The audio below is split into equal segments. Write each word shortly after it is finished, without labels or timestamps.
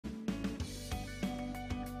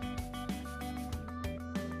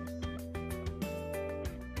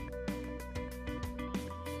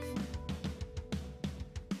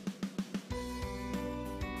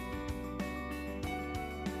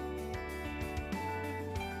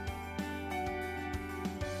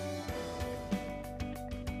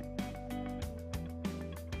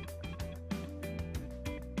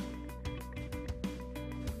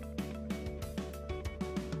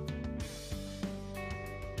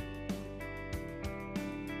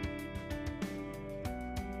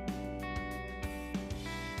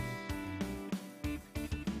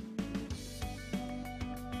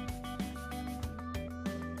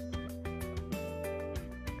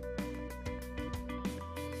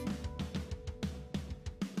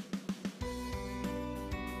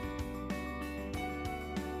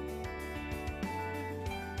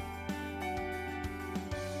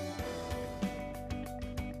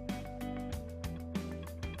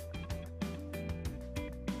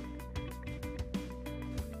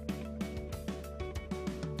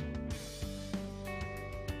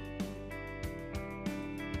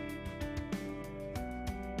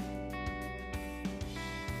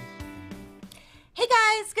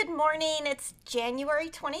guys, good morning. It's January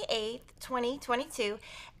 28th, 2022,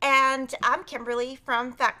 and I'm Kimberly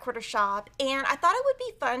from Fat Quarter Shop, and I thought it would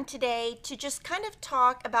be fun today to just kind of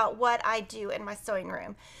talk about what I do in my sewing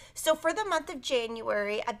room. So for the month of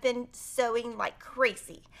January, I've been sewing like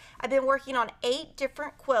crazy. I've been working on 8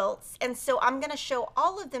 different quilts, and so I'm going to show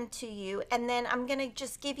all of them to you, and then I'm going to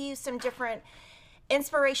just give you some different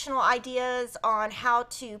inspirational ideas on how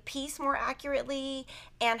to piece more accurately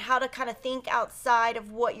and how to kind of think outside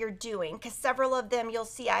of what you're doing, because several of them you'll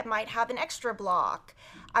see I might have an extra block,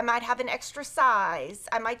 I might have an extra size,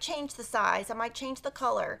 I might change the size, I might change the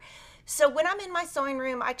color. So when I'm in my sewing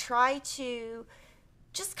room, I try to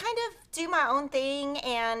just kind of do my own thing,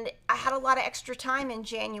 and I had a lot of extra time in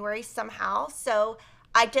January somehow, so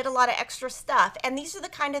I did a lot of extra stuff. And these are the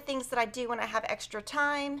kind of things that I do when I have extra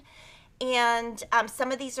time. And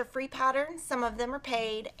some of these are free patterns, some of them are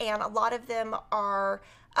paid, and a lot of them are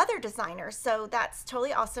other designers. So that's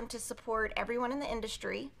totally awesome to support everyone in the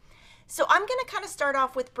industry. So I'm going to kind of start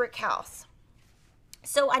off with Brick House.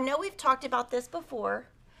 So I know we've talked about this before,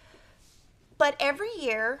 but every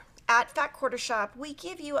year at Fat Quarter Shop, we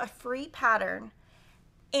give you a free pattern.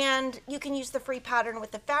 And you can use the free pattern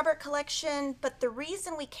with the fabric collection, but the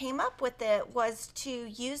reason we came up with it was to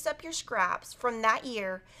use up your scraps from that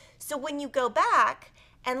year. So when you go back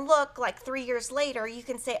and look like 3 years later, you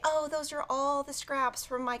can say, oh, those are all the scraps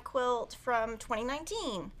from my quilt from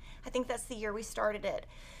 2019. I think that's the year we started it.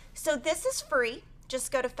 So this is free.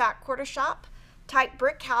 Just go to Fat Quarter Shop, type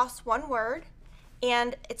Brick House, one word,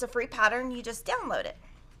 and it's a free pattern. You just download it.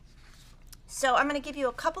 So I'm going to give you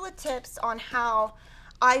a couple of tips on how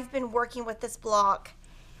I've been working with this block.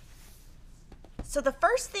 So the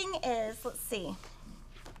first thing is, let's see.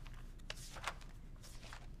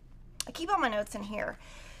 I keep all my notes in here.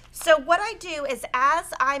 So what I do is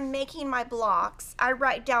as I'm making my blocks, I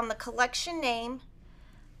write down the collection name,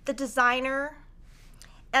 the designer,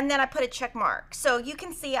 and then I put a check mark. So you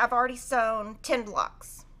can see I've already sewn 10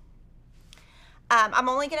 blocks. I'm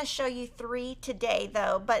only going to show you 3 today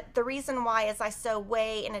though, but the reason why is I sew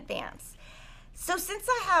way in advance. So since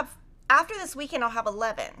I have, after this weekend, I'll have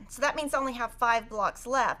 11. So that means I only have 5 blocks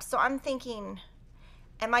left. So I'm thinking,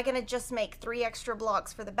 am I going to just make 3 extra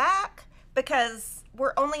blocks for the back? Because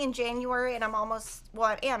we're only in January and I'm almost, well,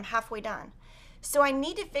 I am halfway done. So I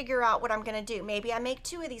need to figure out what I'm going to do. Maybe I make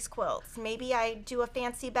 2 of these quilts. Maybe I do a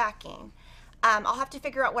fancy backing. I'll have to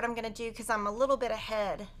figure out what I'm going to do because I'm a little bit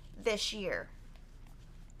ahead this year.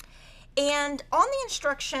 And on the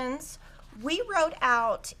instructions, we wrote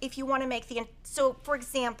out if you want to make so for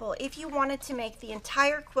example, if you wanted to make the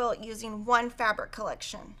entire quilt using one fabric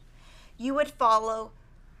collection, you would follow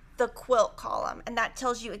the quilt column, and that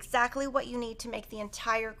tells you exactly what you need to make the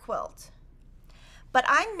entire quilt. But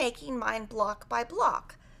I'm making mine block by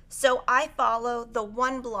block, so I follow the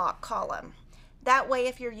 1 block column. That way,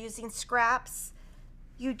 if you're using scraps,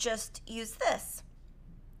 you just use this.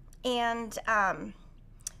 And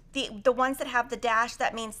the ones that have the dash,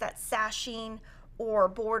 that means that's sashing or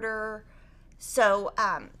border. So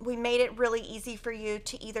we made it really easy for you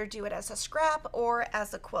to either do it as a scrap or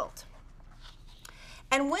as a quilt.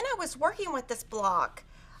 And when I was working with this block,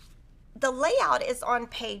 the layout is on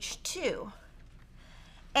page 2.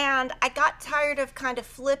 And I got tired of kind of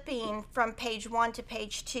flipping from page 1 to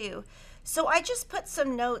page 2. So I just put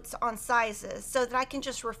some notes on sizes so that I can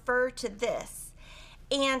just refer to this.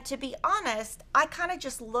 And to be honest, I kind of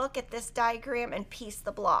just look at this diagram and piece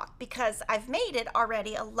the block because I've made it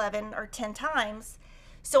already 11 or 10 times,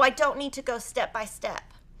 so I don't need to go step by step.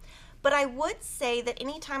 But I would say that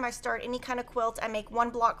anytime I start any kind of quilt, I make 1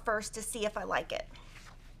 block first to see if I like it.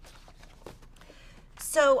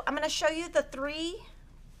 So I'm going to show you the 3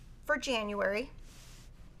 for January.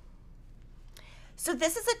 So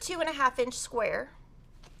this is a 2.5 inch square.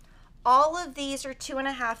 All of these are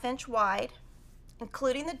 2.5 inch wide,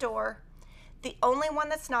 including the door. The only one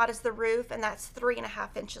that's not is the roof, and that's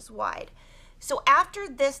 3.5 inches wide. So after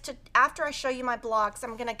I show you my blocks,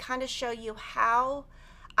 I'm going to kind of show you how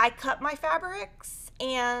I cut my fabrics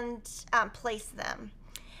and place them.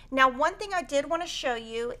 Now, one thing I did want to show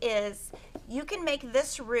you is you can make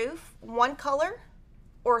this roof 1 color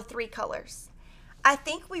or 3 colors. I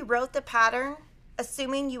think we wrote the pattern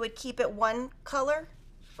assuming you would keep it 1 color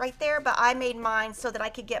right there, but I made mine so that I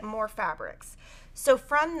could get more fabrics. So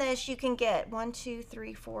from this, you can get 1, 2,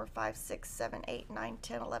 3, 4, 5, 6, 7, 8, 9,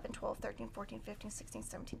 10, 11, 12, 13, 14, 15, 16,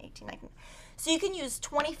 17, 18, 19. So you can use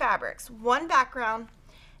 20 fabrics, 1 background,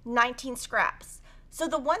 19 scraps. So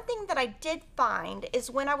the one thing that I did find is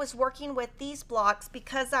when I was working with these blocks,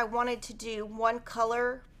 because I wanted to do 1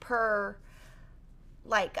 color per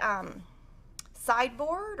like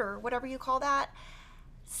sideboard or whatever you call that,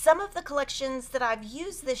 Some of the collections that I've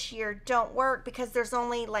used this year don't work because there's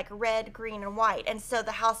only like red, green, and white, and so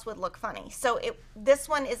the house would look funny. So this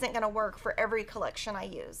one isn't going to work for every collection I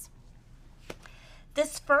use.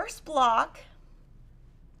 This first block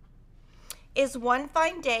is One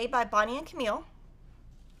Fine Day by Bonnie and Camille.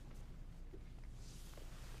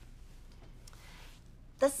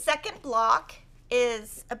 The second block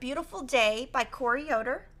is A Beautiful Day by Corey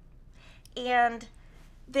Yoder, and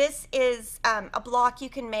this is a block you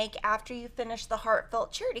can make after you finish the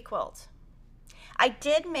Heartfelt Charity Quilt. I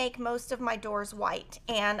did make most of my doors white,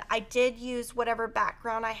 and I did use whatever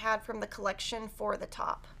background I had from the collection for the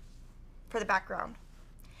top, for the background.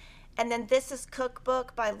 And then this is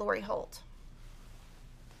Cookbook by Lori Holt.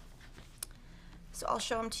 So I'll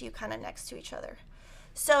show them to you kind of next to each other.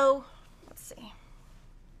 So let's see.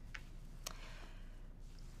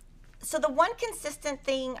 So the one consistent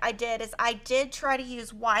thing I did is I did try to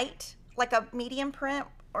use white, like a medium print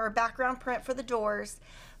or a background print for the doors.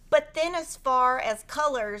 But then as far as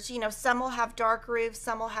colors, you know, some will have dark roof,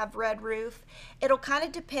 some will have red roof. It'll kind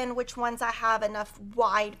of depend which ones I have enough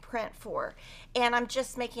wide print for. And I'm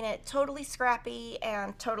just making it totally scrappy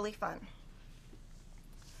and totally fun.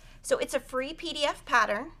 So it's a free PDF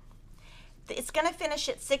pattern. It's going to finish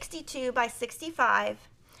at 62 by 65.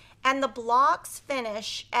 And the blocks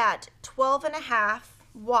finish at 12.5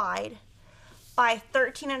 wide by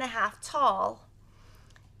 13.5 tall.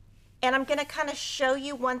 And I'm going to kind of show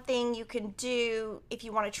you one thing you can do if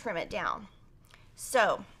you want to trim it down.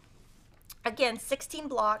 So again, 16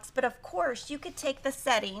 blocks, but of course you could take the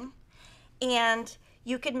setting and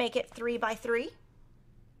you could make it 3 by 3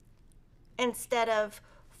 instead of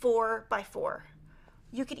 4 by 4.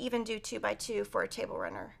 You could even do 2 by 2 for a table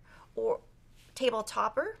runner or table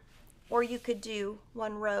topper, or you could do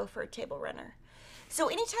 1 row for a table runner. So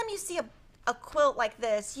anytime you see a quilt like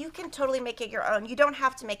this, you can totally make it your own. You don't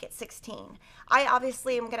have to make it 16. I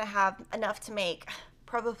obviously am going to have enough to make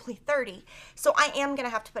probably 30. So I am going to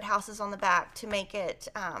have to put houses on the back to make it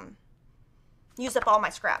use up all my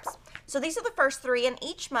scraps. So these are the first 3, and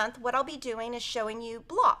each month what I'll be doing is showing you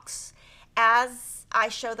blocks as I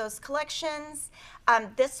show those collections.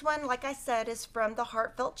 This one, like I said, is from the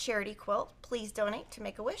Heartfelt Charity Quilt. Please donate to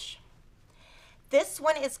Make-A-Wish. This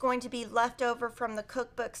one is going to be left over from the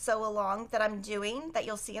cookbook sew along that I'm doing that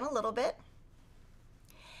you'll see in a little bit.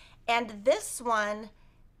 And this one,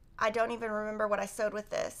 I don't even remember what I sewed with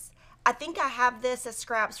this. I think I have this as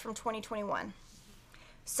scraps from 2021.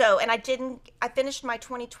 So, and I finished my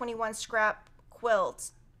 2021 scrap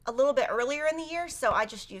quilt a little bit earlier in the year, so I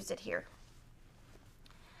just used it here.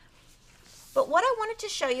 But what I wanted to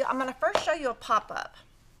show you, I'm going to first show you a pop-up.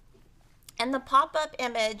 And the pop-up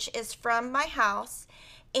image is from my house,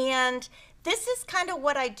 and this is kind of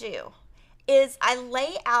what I do, is I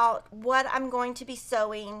lay out what I'm going to be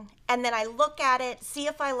sewing, and then I look at it, see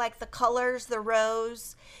if I like the colors, the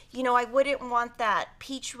rows. You know, I wouldn't want that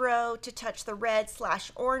peach row to touch the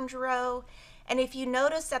red/orange row. And if you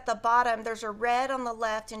notice at the bottom, there's a red on the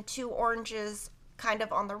left and 2 oranges kind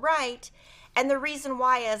of on the right. And the reason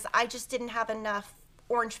why is I just didn't have enough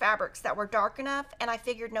orange fabrics that were dark enough, and I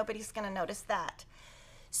figured nobody's going to notice that.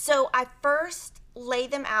 So I first lay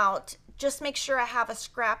them out, just make sure I have a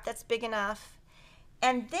scrap that's big enough,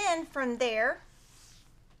 and then from there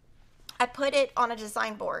I put it on a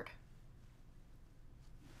design board.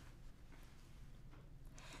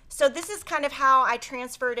 So this is kind of how I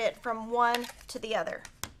transferred it from one to the other.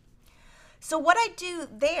 So what I do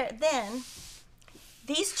there then,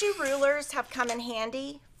 these 2 rulers have come in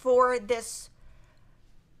handy for this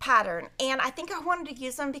pattern, and I think I wanted to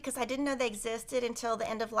use them because I didn't know they existed until the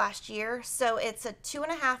end of last year. So it's a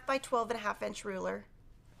 2.5 by 12.5 inch ruler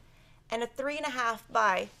and a 3.5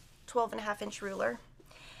 by 12.5 inch ruler.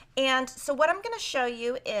 And so what I'm going to show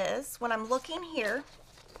you is when I'm looking here,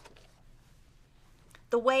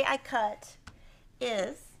 the way I cut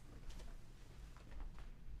is,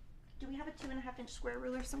 do we have a 2.5 inch square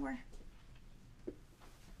ruler somewhere?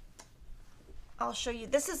 I'll show you.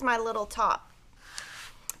 This is my little top.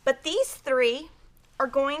 But these 3 are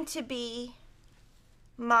going to be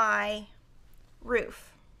my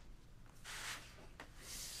roof.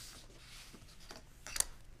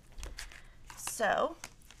 So,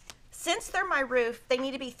 since they're my roof, they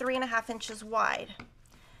need to be 3.5 inches wide.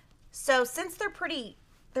 So, since they're pretty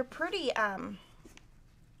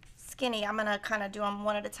skinny, I'm gonna kind of do them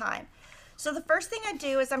one at a time. So the first thing I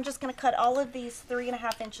do is I'm just gonna cut all of these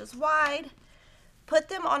 3.5 inches wide, put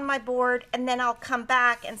them on my board, and then I'll come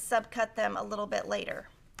back and subcut them a little bit later.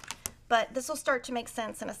 But this will start to make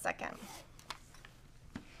sense in a second.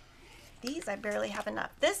 These I barely have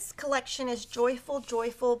enough. This collection is Joyful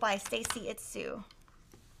Joyful by Stacy Itsu.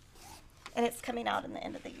 and it's coming out in the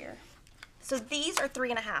end of the year. So these are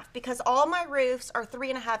 3.5 because all my roofs are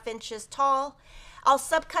 3.5 inches tall. I'll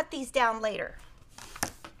subcut these down later.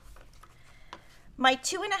 My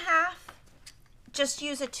 2.5, just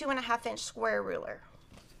use a 2.5 inch square ruler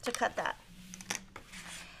to cut that.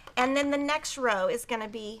 And then the next row is going to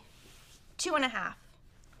be 2.5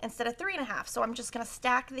 instead of 3.5. So I'm just going to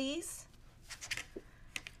stack these.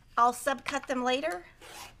 I'll subcut them later.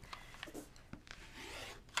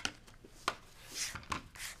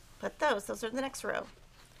 Put those are the next row.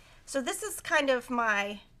 So this is kind of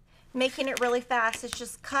my making it really fast. Is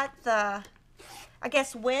just cut the, I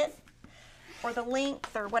guess, width or the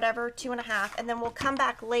length or whatever, 2.5, and then we'll come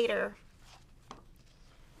back later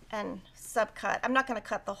and subcut. I'm not going to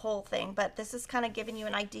cut the whole thing, but this is kind of giving you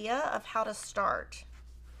an idea of how to start.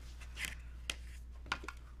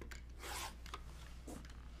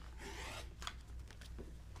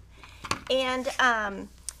 And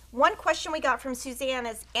one question we got from Suzanne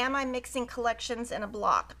is, am I mixing collections in a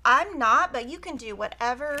block? I'm not, but you can do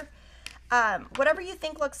whatever you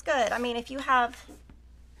think looks good. I mean, if you have,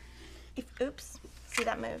 oops, see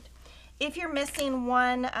that moved. If you're missing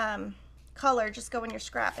one color, just go in your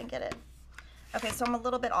scrap and get it. Okay, so I'm a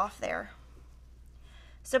little bit off there.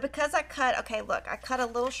 So because I cut, okay, look, I cut a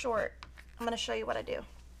little short. I'm going to show you what I do.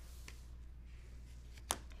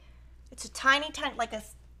 It's a tiny, like a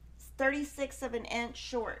 36 of an inch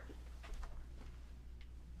short.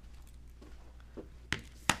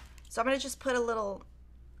 So I'm going to just put a little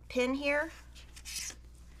pin here.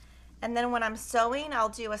 And then when I'm sewing, I'll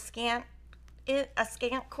do a scant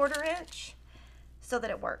 1/4 inch so that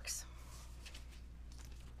it works.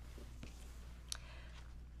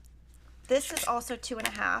 This is also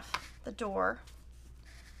 2.5, the door.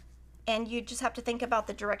 And you just have to think about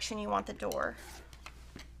the direction you want the door.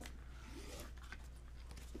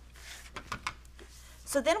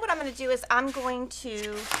 So then what I'm going to do is I'm going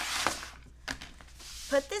to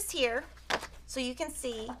put this here so you can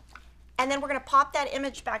see, and then we're going to pop that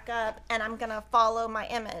image back up, and I'm going to follow my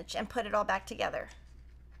image and put it all back together.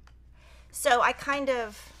 So I kind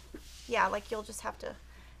of, yeah, like you'll just have to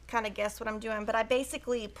kind of guess what I'm doing, but I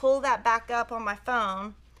basically pull that back up on my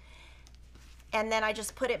phone, and then I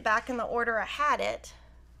just put it back in the order I had it,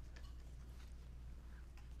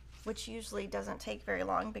 which usually doesn't take very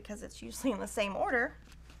long because it's usually in the same order.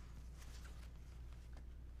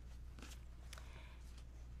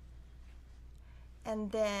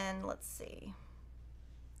 And then let's see,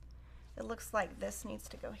 it looks like this needs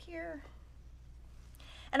to go here.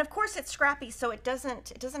 And of course it's scrappy, so it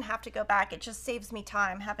doesn't have to go back. It just saves me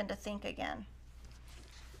time having to think again.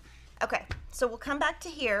 Okay, so we'll come back to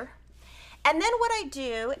here. And then what I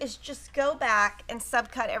do is just go back and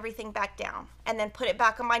subcut everything back down and then put it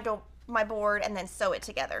back on my board and then sew it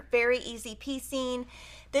together. Very easy piecing.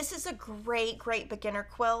 This is a great beginner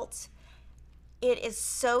quilt. It is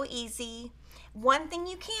so easy. One thing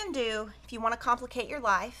you can do if you want to complicate your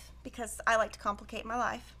life, because I like to complicate my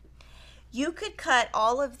life, you could cut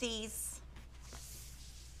all of these.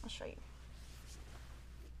 I'll show you.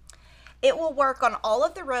 It will work on all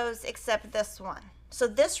of the rows except this one. So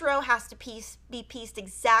this row has to be pieced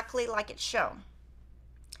exactly like it's shown.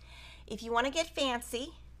 If you want to get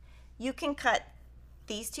fancy, you can cut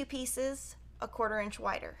these two pieces 1/4 inch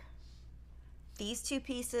wider. These two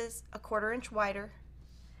pieces 1/4 inch wider.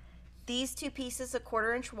 These two pieces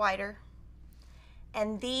 1/4 inch wider.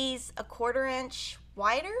 And these 1/4 inch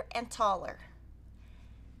wider and taller.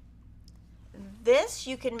 This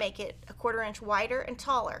you can make it 1/4 inch wider and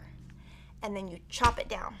taller, and then you chop it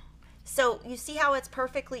down. So you see how it's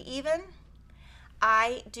perfectly even?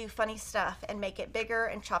 I do funny stuff and make it bigger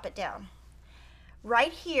and chop it down.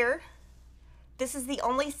 Right here, this is the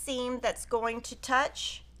only seam that's going to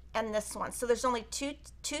touch, and this one. So there's only two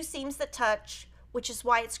seams that touch, which is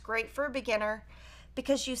why it's great for a beginner,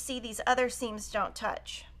 because you see these other seams don't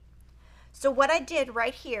touch. So what I did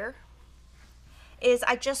right here is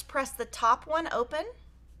I just pressed the top one open,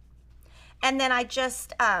 and then I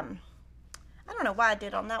just, I don't know why I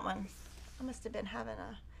did on that one. I must have been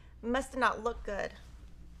must have not looked good.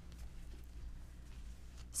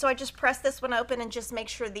 So I just press this one open and just make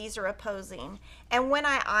sure these are opposing. And when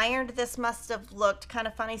I ironed, this must have looked kind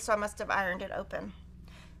of funny, so I must have ironed it open.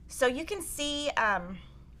 So you can see, I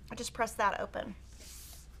just pressed that open.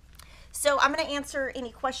 So I'm going to answer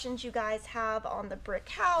any questions you guys have on the brick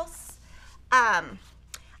house.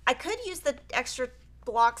 I could use the extra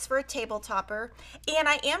blocks for a table topper, and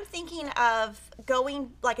I am thinking of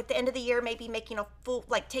going, like at the end of the year, maybe making a full,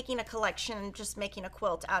 like taking a collection and just making a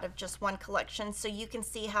quilt out of just one collection, so you can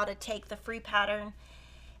see how to take the free pattern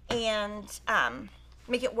and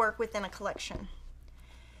make it work within a collection.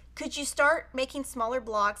 Could you start making smaller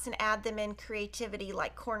blocks and add them in creativity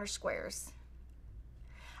like corner squares?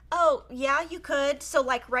 Oh, yeah, you could. So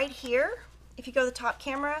like right here, if you go to the top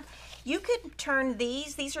camera, you could turn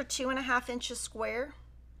these are 2.5 inches square.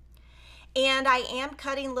 And I am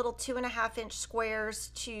cutting little 2.5 inch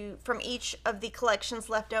squares from each of the collections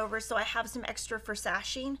left over, so I have some extra for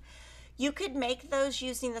sashing. You could make those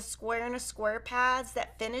using the square and a square pads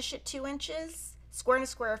that finish at 2 inches, square and a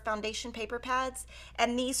square foundation paper pads,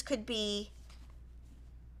 and these could be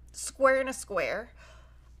square and a square.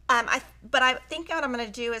 But I think what I'm going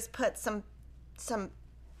to do is put some.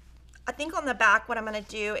 I think on the back, what I'm going to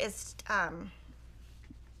do is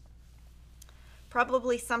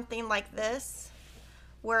probably something like this,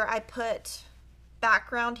 where I put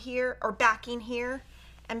background here, or backing here,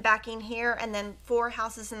 and backing here, and then 4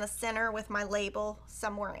 houses in the center with my label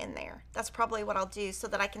somewhere in there. That's probably what I'll do so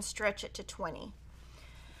that I can stretch it to 20.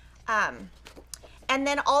 And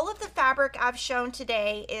then all of the fabric I've shown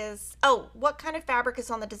today is, oh, what kind of fabric is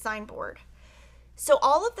on the design board? So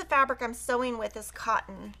all of the fabric I'm sewing with is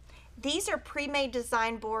cotton. These are pre-made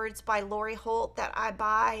design boards by Lori Holt that I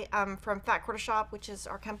buy from Fat Quarter Shop, which is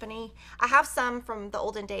our company. I have some from the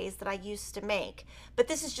olden days that I used to make, but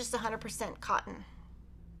this is just 100% cotton.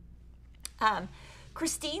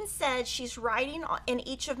 Christine said she's writing in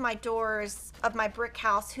each of my doors of my brick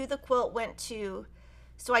house who the quilt went to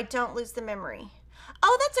so I don't lose the memory.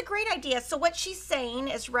 Oh, that's a great idea. So what she's saying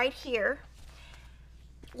is right here,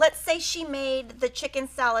 let's say she made the chicken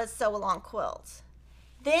salad sew-along quilt.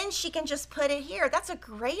 Then she can just put it here. That's a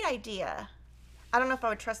great idea. I don't know if I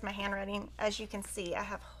would trust my handwriting. As you can see, I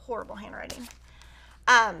have horrible handwriting.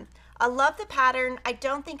 I love the pattern. I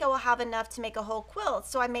don't think I will have enough to make a whole quilt,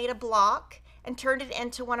 so I made a block and turned it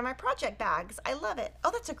into one of my project bags. I love it.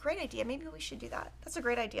 Oh, that's a great idea. Maybe we should do that. That's a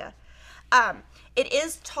great idea. It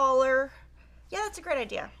is taller. Yeah, that's a great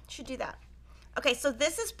idea. Should do that. Okay, so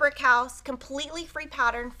this is Brick House, completely free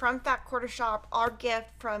pattern from Fat Quarter Shop, our gift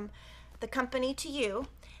from the company to you.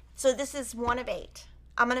 So this is 1 of 8.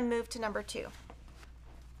 I'm going to move to number 2.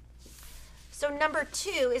 So number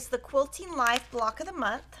 2 is the Quilting Life Block of the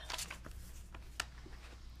Month.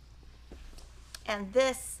 And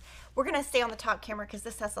this, we're going to stay on the top camera because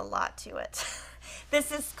this has a lot to it.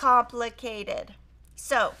 This is complicated.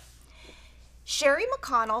 So Sherry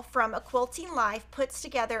McConnell from A Quilting Life puts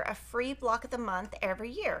together a free block of the month every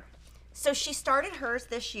year. So she started hers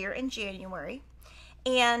this year in January,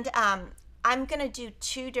 and I'm going to do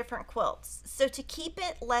 2 different quilts. So to keep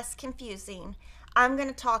it less confusing, I'm going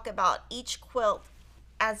to talk about each quilt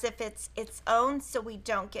as if it's its own so we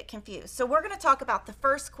don't get confused. So we're going to talk about the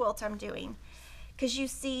first quilt I'm doing, because you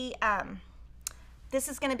see this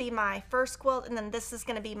is going to be my first quilt, and then this is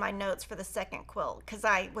going to be my notes for the second quilt, because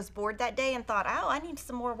I was bored that day and thought, oh, I need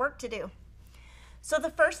some more work to do. So the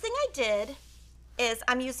first thing I did is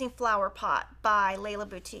I'm using Flower Pot by Layla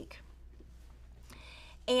Boutique.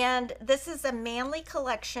 And this is a manly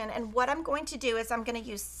collection, and what I'm going to do is I'm going to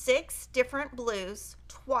use 6 different blues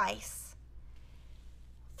twice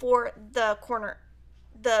for the corner,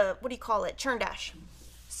 what do you call it, churn dash.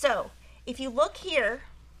 So if you look here,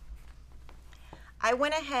 I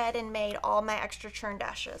went ahead and made all my extra churn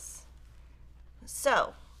dashes.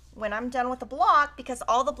 So when I'm done with the block, because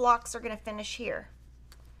all the blocks are going to finish here,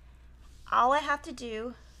 all I have to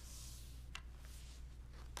do,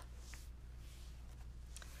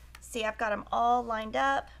 see, I've got them all lined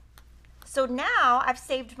up. So now I've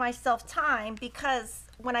saved myself time, because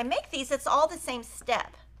when I make these, it's all the same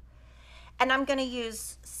step. And I'm going to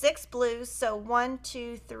use 6 blues, so 1,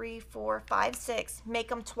 2, 3, 4, 5, 6, make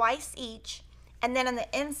them twice each. And then on the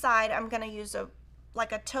inside, I'm going to use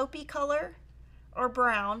like a taupey color or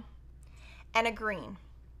brown and a green.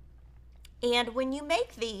 And when you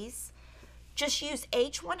make these, just use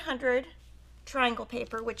H100 triangle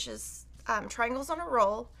paper, which is triangles on a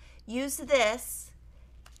roll. Use this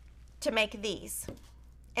to make these.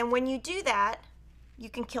 And when you do that, you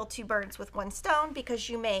can kill 2 birds with 1 stone, because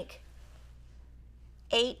you make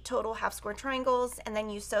 8 total half square triangles, and then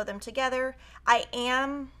you sew them together. I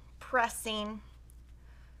am pressing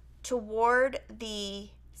toward the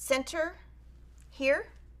center here,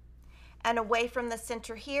 and away from the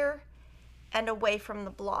center here, and away from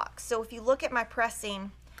the block. So if you look at my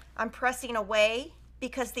pressing, I'm pressing away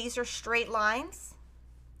because these are straight lines,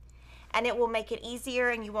 and it will make it easier,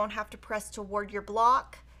 and you won't have to press toward your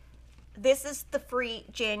block. This is the free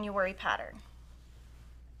January pattern.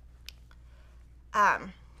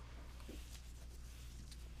 And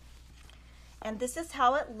this is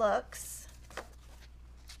how it looks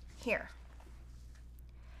here.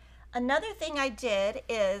 Another thing I did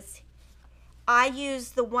is I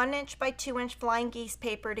use the 1" by 2" flying geese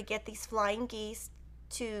paper to get these flying geese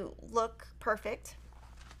to look perfect.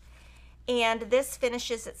 And this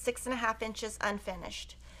finishes at 6.5 inches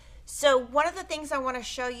unfinished. So one of the things I want to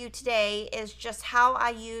show you today is just how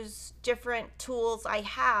I use different tools I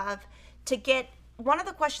have to get, one of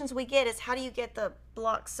the questions we get is how do you get the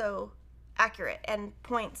block so accurate and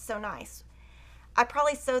points so nice? I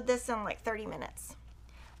probably sewed this in like 30 minutes.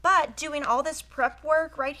 But doing all this prep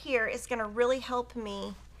work right here is going to really help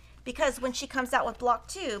me, because when she comes out with block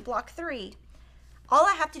 2, block 3, all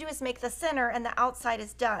I have to do is make the center and the outside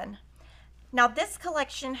is done. Now this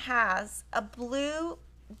collection has a blue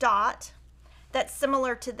dot that's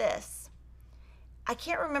similar to this. I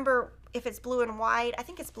can't remember if it's blue and white. I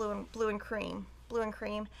think it's blue and cream. Blue and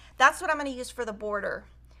cream. That's what I'm going to use for the border.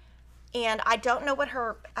 And I don't know what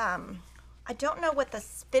her I don't know what the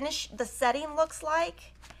setting looks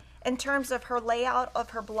like in terms of her layout of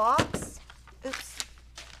her blocks. Oops.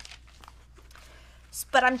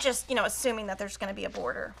 But I'm just, assuming that there's going to be a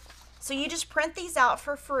border. So you just print these out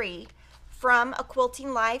for free from a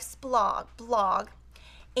Quilting Life's blog.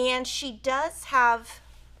 And she does have,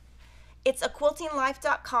 it's a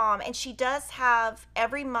quiltinglife.com, and she does have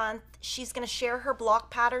every month, she's going to share her block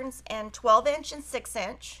patterns in 12" and 6".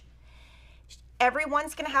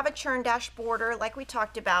 Everyone's going to have a churn dash border like we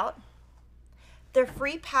talked about. Their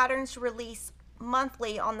free patterns release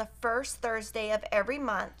monthly on the first Thursday of every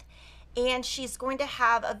month, and she's going to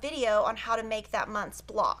have a video on how to make that month's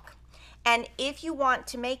block. And if you want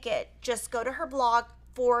to make it, just go to her blog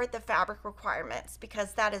for the fabric requirements,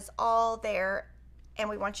 because that is all there, and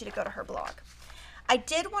we want you to go to her blog. I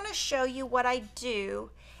did want to show you what I do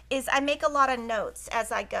is I make a lot of notes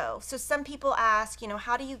as I go. So some people ask,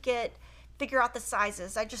 how do you figure out the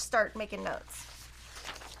sizes? I just start making notes.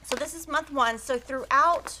 So this is month 1. So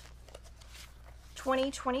throughout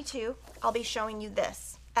 2022, I'll be showing you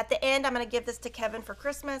this. At the end, I'm going to give this to Kevin for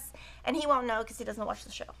Christmas, and he won't know because he doesn't watch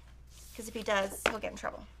the show. Because if he does, he'll get in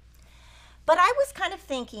trouble. But I was kind of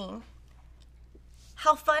thinking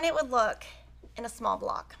how fun it would look in a small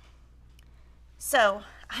block. So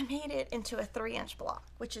I made it into a 3" block,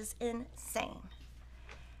 which is insane.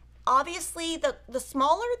 Obviously, the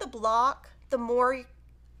smaller the block, the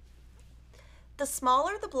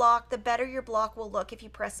smaller the block, the better your block will look if you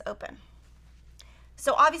press open.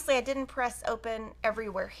 So obviously I didn't press open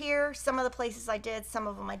everywhere here. Some of the places I did, some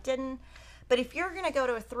of them I didn't. But if you're going to go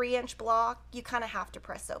to a 3" block, you kind of have to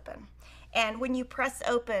press open. And when you press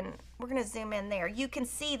open, we're going to zoom in there. You can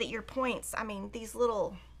see that your points, these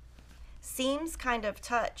little seams kind of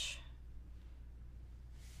touch.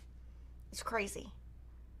 It's crazy.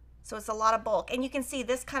 So it's a lot of bulk. And you can see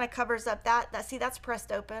this kind of covers up see, that's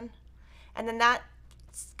pressed open. And then that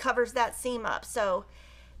covers that seam up. So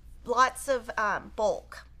lots of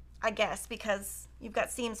bulk, I guess, because you've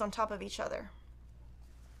got seams on top of each other.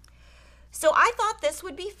 So I thought this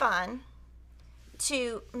would be fun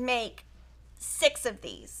to make 6 of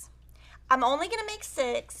these. I'm only going to make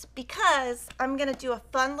 6 because I'm going to do a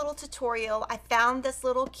fun little tutorial. I found this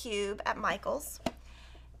little cube at Michael's,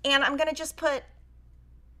 and I'm going to just put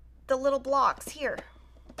the little blocks here.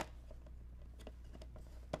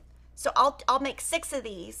 So I'll make 6 of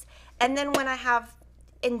these, and then when I have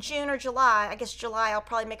in June or July, I guess July, I'll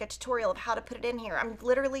probably make a tutorial of how to put it in here. I'm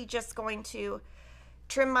literally just going to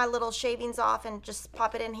trim my little shavings off and just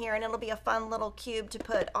pop it in here, and it'll be a fun little cube to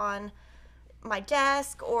put on my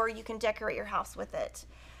desk, or you can decorate your house with it.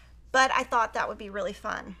 But I thought that would be really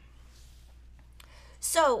fun.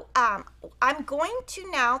 So I'm going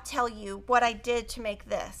to now tell you what I did to make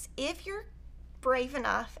this, if you're brave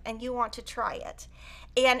enough and you want to try it.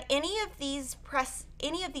 And any of these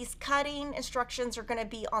cutting instructions are going to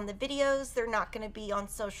be on the videos. They're not going to be on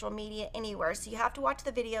social media anywhere. So you have to watch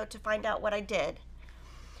the video to find out what I did.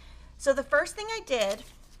 So the first thing I did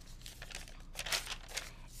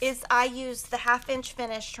is I used the 1/2"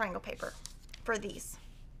 finish triangle paper for these.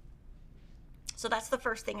 So that's the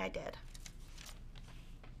first thing I did.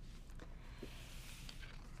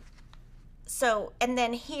 So, and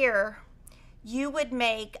then here you would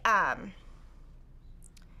make,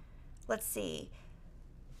 let's see,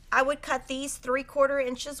 I would cut these 3/4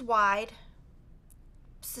 inches wide,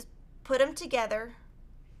 put them together.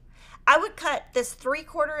 I would cut this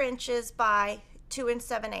 3/4 inches by 2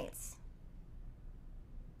 7/8.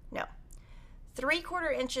 No,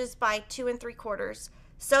 3/4 inches by 2 3/4.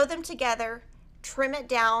 Sew them together, trim it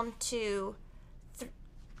down to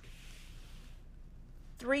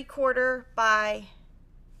 3/4 by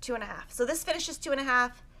 2 1/2. So this finishes 2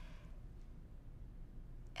 1/2,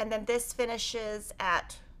 and then this finishes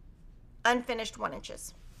at unfinished 1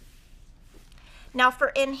 inches. Now for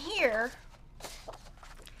in here,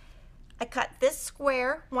 cut this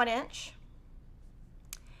square 1 inch.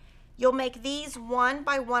 You'll make these 1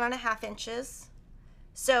 by 1.5 inches.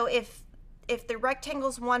 So if the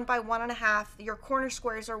rectangle's 1 by 1.5, your corner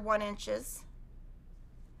squares are 1 inches.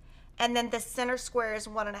 And then the center square is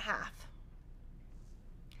 1.5.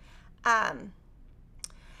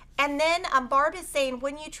 And then Barb is saying,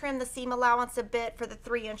 wouldn't you trim the seam allowance a bit for the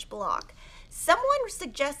 3-inch block? Someone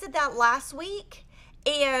suggested that last week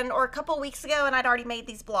or a couple weeks ago, and I'd already made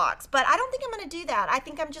these blocks. But I don't think I'm going to do that. I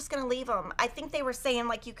think I'm just going to leave them. I think they were saying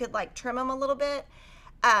like you could like trim them a little bit.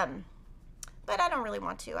 But I don't really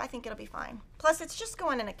want to. I think it'll be fine. Plus, it's just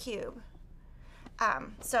going in a cube.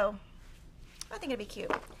 So I think it'll be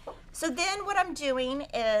cute. So then what I'm doing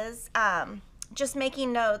is just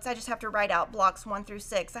making notes. I just have to write out blocks 1 through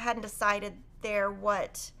 6. I hadn't decided there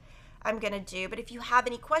what I'm going to do. But if you have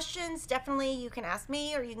any questions, definitely you can ask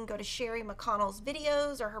me, or you can go to Sherry McConnell's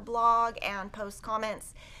videos or her blog and post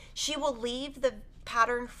comments. She will leave the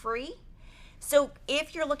pattern free. So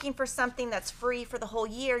if you're looking for something that's free for the whole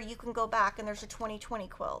year, you can go back and there's a 2020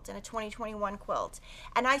 quilt and a 2021 quilt.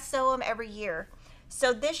 And I sew them every year.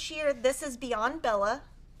 So this year, this is Beyond Bella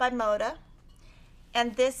by Moda.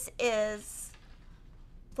 And this is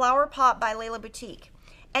Flower Pot by Layla Boutique.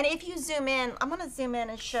 And if you zoom in, I'm going to zoom in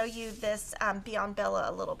and show you this Beyond Bella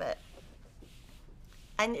a little bit.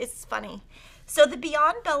 And it's funny. So the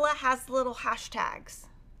Beyond Bella has little hashtags.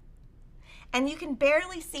 And you can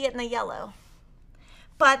barely see it in the yellow.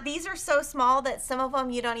 But these are so small that some of them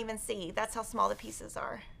you don't even see. That's how small the pieces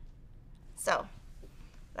are. So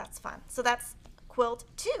that's fun. So that's quilt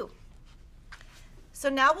 2. So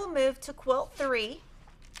now we'll move to quilt 3,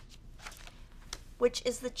 which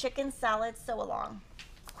is the chicken salad sew along.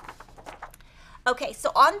 Okay,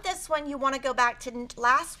 so on this one, you want to go back to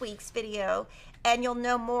last week's video and you'll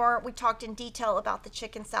know more. We talked in detail about the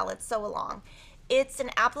chicken salad sew along. It's an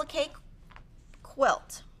applique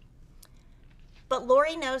quilt. But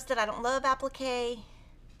Lori knows that I don't love applique.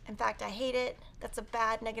 In fact, I hate it. That's a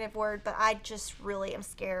bad negative word, but I just really am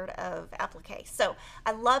scared of applique. So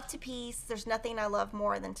I love to piece. There's nothing I love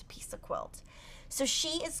more than to piece a quilt. So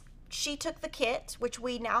she took the kit, which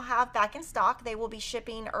we now have back in stock. They will be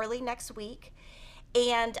shipping early next week.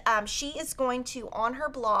 And she is going to, on her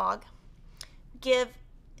blog, give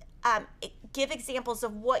examples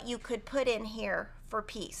of what you could put in here for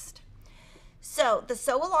pieced. So the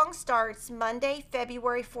sew along starts Monday,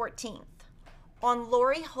 February 14th. On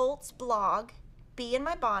Lori Holt's blog, Bee in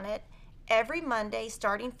My Bonnet, every Monday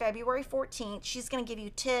starting February 14th, she's going to give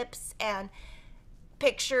you tips and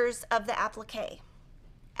pictures of the applique.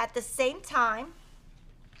 At the same time,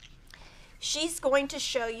 she's going to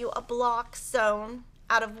show you a block sewn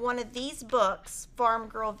out of one of these books, Farm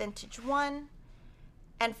Girl Vintage 1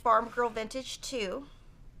 and Farm Girl Vintage 2,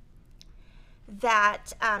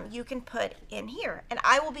 that you can put in here. And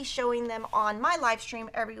I will be showing them on my live stream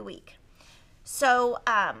every week. So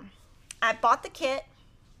I bought the kit,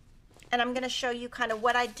 and I'm going to show you kind of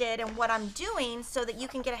what I did and what I'm doing so that you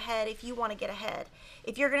can get ahead if you want to get ahead.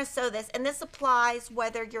 If you're going to sew this, and this applies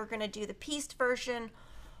whether you're going to do the pieced version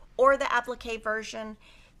or the applique version,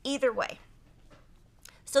 either way.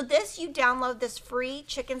 So this, you download this free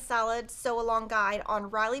chicken salad sew along guide on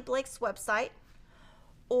Riley Blake's website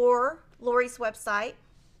or Lori's website,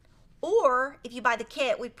 or if you buy the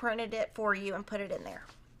kit, we printed it for you and put it in there.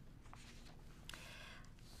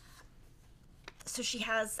 So she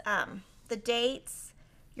has the dates,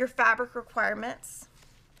 your fabric requirements.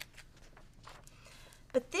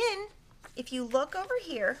 But then, if you look over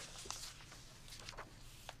here,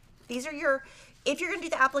 these are your, if you're going to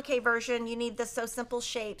do the applique version, you need the So Simple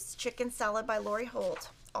Shapes Chicken Salad by Lori Holt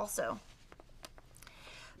also.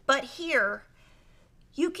 But here,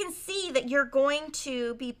 you can see that you're going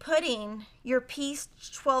to be putting your pieced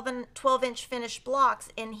 12-inch finished blocks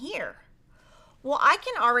in here. Well, I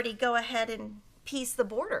can already go ahead and piece the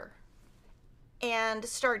border and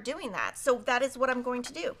start doing that. So that is what I'm going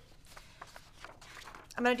to do.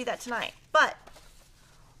 I'm going to do that tonight. But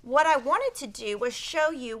what I wanted to do was show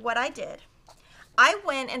you what I did. I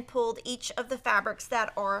went and pulled each of the fabrics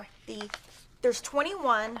that are there's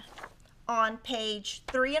 21 on page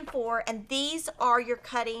 3 and 4, and these are your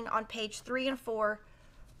cutting on page 3 and 4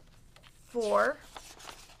 for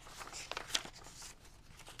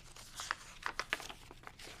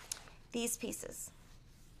these pieces.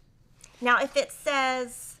 Now, if it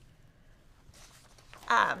says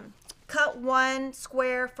cut 1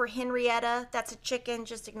 square for Henrietta, that's a chicken,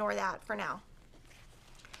 just ignore that for now.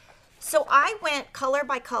 So I went color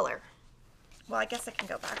by color. Well, I guess I can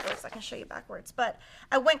go backwards. I can show you backwards. But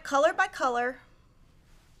I went color by color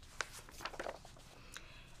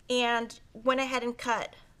and went ahead and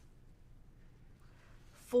cut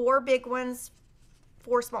 4 big ones,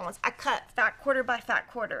 4 small ones. I cut fat quarter by fat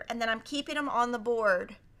quarter, and then I'm keeping them on the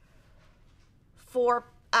board for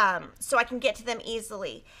so I can get to them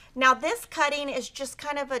easily. Now this cutting is just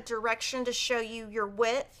kind of a direction to show you your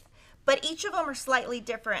width, but each of them are slightly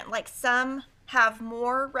different. Like some have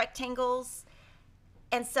more rectangles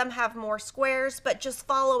and some have more squares, but just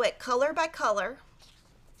follow it color by color.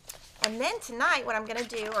 And then tonight what I'm gonna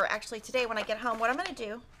do, or actually today when I get home, what I'm gonna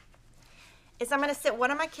do is I'm gonna sit one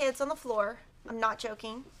of my kids on the floor, I'm not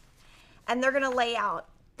joking, and they're gonna lay out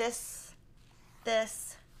this,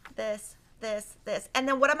 this, this, this, this. And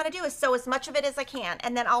then what I'm gonna do is sew as much of it as I can,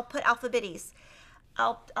 and then I'll put alphabetties.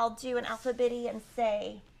 I'll do an alphabety and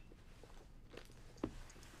say,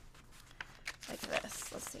 like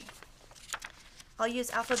this, let's see. I'll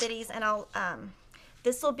use alphabetties and I'll,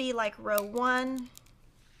 this will be like row 1.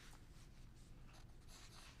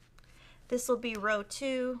 This will be row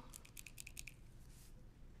 2.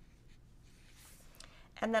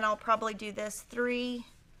 And then I'll probably do this 3,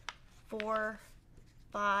 4,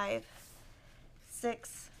 5,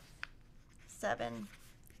 6, 7,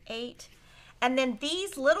 8. And then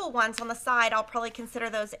these little ones on the side, I'll probably consider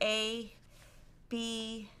those A,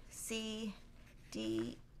 B, C,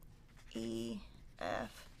 D, E,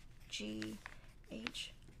 F, G,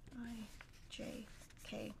 H, I, J,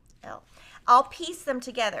 K, L. I'll piece them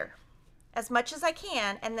together as much as I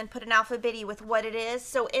can and then put an alphabety with what it is.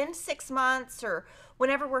 So in 6 months or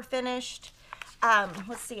whenever we're finished,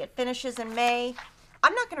 let's see, it finishes in May.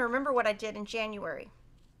 I'm not going to remember what I did in January.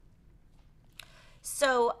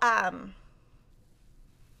 So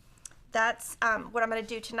that's what I'm going to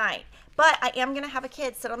do tonight. But I am going to have a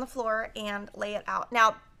kid sit on the floor and lay it out.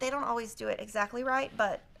 Now, they don't always do it exactly right,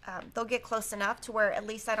 but they'll get close enough to where at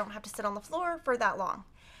least I don't have to sit on the floor for that long.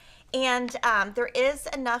 And there is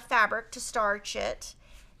enough fabric to starch it.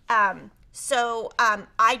 So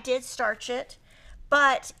I did starch it.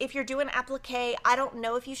 But if you're doing applique, I don't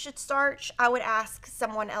know if you should starch. I would ask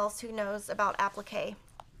someone else who knows about applique.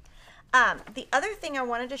 The other thing I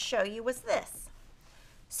wanted to show you was this.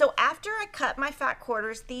 So after I cut my fat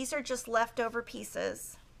quarters, these are just leftover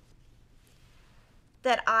pieces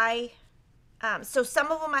that so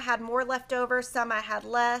some of them I had more left over, some I had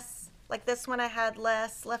less. Like this one I had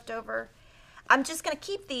less left over. I'm just going to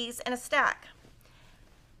keep these in a stack.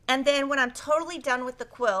 And then when I'm totally done with the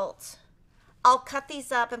quilt, I'll cut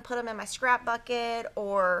these up and put them in my scrap bucket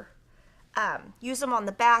or use them on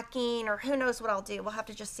the backing, or who knows what I'll do. We'll have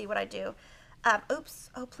to just see what I do. Oops.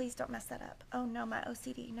 Oh, please don't mess that up. Oh, no, my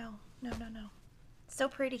OCD. No, no, no, no. So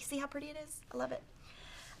pretty. See how pretty it is? I love it.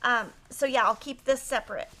 So, yeah, I'll keep this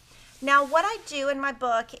separate. Now, what I do in my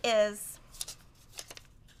book is,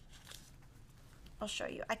 I'll show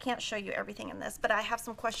you. I can't show you everything in this, but I have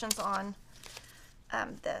some questions on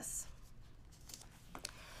this.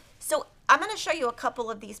 So I'm going to show you a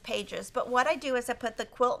couple of these pages, but what I do is I put the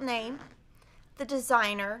quilt name, the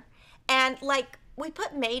designer, and like we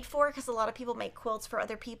put made for because a lot of people make quilts for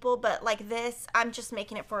other people, but like this, I'm just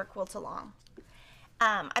making it for a quilt along.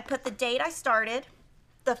 I put the date I started,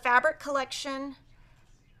 the fabric collection,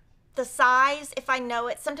 the size if I know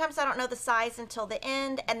it. Sometimes I don't know the size until the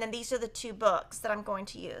end, and then these are the 2 books that I'm going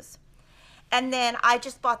to use. And then I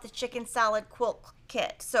just bought the chicken salad quilt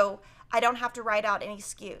kit, so I don't have to write out any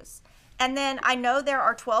SKUs. And then I know there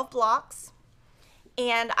are 12 blocks,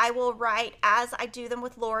 and I will write, as I do them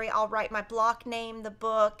with Lori, I'll write my block name, the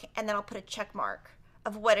book, and then I'll put a check mark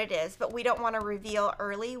of what it is. But we don't want to reveal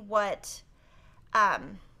early what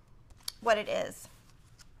it is.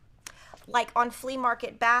 Like on flea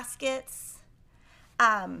market baskets,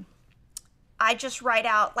 I just write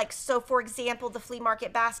out, like, so for example, the flea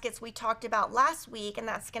market baskets we talked about last week, and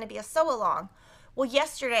that's going to be a sew along. Well,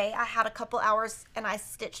 yesterday I had a couple hours and I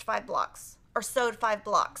stitched 5 blocks or sewed 5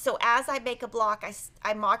 blocks. So as I make a block,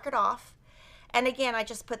 I mark it off. And again, I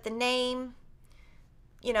just put the name,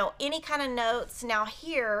 you know, any kind of notes. Now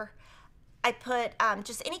here I put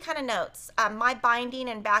just any kind of notes. My binding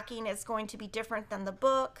and backing is going to be different than the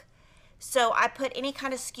book. So I put any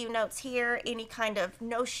kind of SKU notes here, any kind of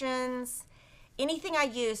notions, anything I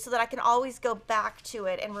use so that I can always go back to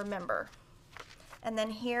it and remember. And then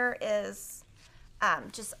here is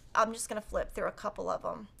I'm just going to flip through a couple of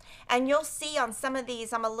them. And you'll see on some of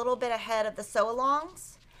these, I'm a little bit ahead of the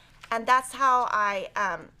sew-alongs. And that's how I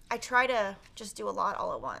try to just do a lot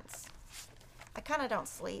all at once. I kind of don't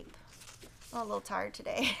sleep. I'm a little tired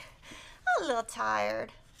today. I'm a little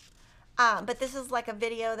tired. But this is like a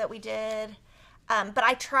video that we did. But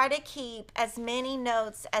I try to keep as many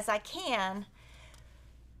notes as I can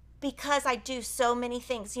because I do so many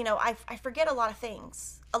things. You know, I forget a lot of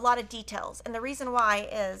things, a lot of details. And the reason why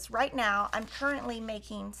is right now I'm currently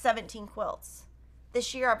making 17 quilts.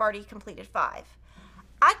 This year I've already completed 5.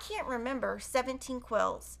 I can't remember 17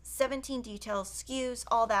 quilts, 17 details, SKUs,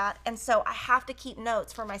 all that. And so I have to keep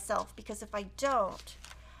notes for myself, because if I don't,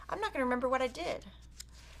 I'm not going to remember what I did.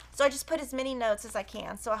 So I just put as many notes as I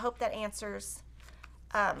can. So I hope that answers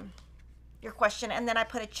your question. And then I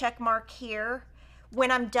put a check mark here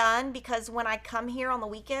when I'm done, because when I come here on the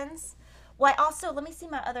weekends, well, I also, let me see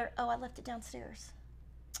my other, oh, I left it downstairs.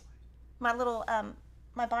 My little,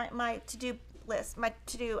 my to-do list, my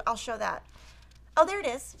to-do, I'll show that. Oh, there it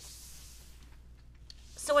is.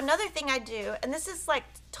 So another thing I do, and this is like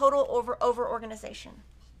total over organization.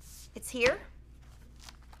 It's here.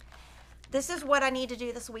 This is what I need to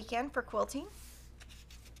do this weekend for quilting.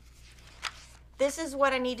 This is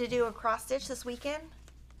what I need to do a cross stitch this weekend.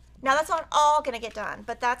 Now that's not all going to get done,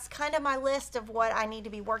 but that's kind of my list of what I need to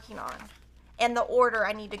be working on and the order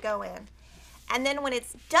I need to go in. And then when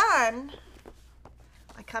it's done,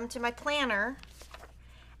 I come to my planner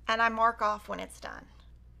and I mark off when it's done.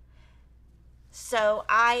 So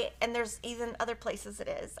and there's even other places it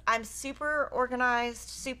is. I'm super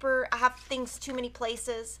organized, I have things too many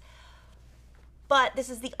places, but this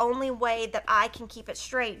is the only way that I can keep it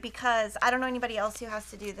straight, because I don't know anybody else who has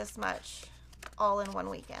to do this much all in one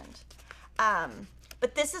weekend.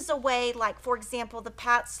 But this is a way, like for example, the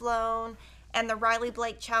Pat Sloan and the Riley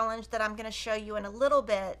Blake challenge that I'm going to show you in a little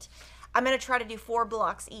bit. I'm going to try to do 4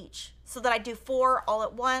 blocks each, so that I do 4 all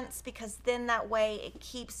at once, because then that way it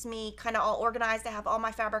keeps me kind of all organized. I have all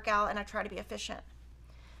my fabric out and I try to be efficient.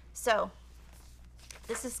 So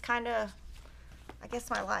this is kind of, I guess,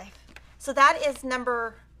 my life. So that is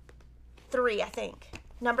number 3, I think.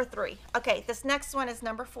 Number 3. Okay, this next one is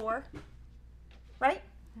number 4, right?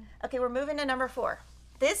 Okay, we're moving to number 4.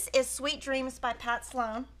 This is Sweet Dreams by Pat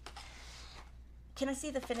Sloan. Can I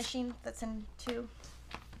see the finishing that's in 2?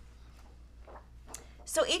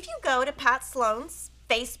 So if you go to Pat Sloan's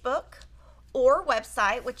Facebook or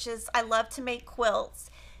website, which is I Love to Make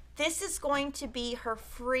Quilts, this is going to be her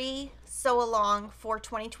free sew along for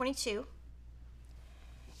 2022.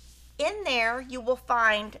 In there, you will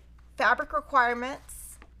find fabric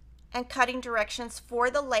requirements and cutting directions for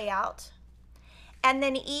the layout. And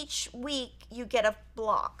then each week you get a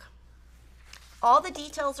block. All the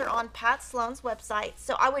details are on Pat Sloan's website,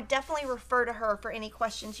 so I would definitely refer to her for any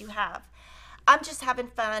questions you have. I'm just having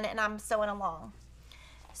fun and I'm sewing along.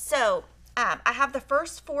 So I have the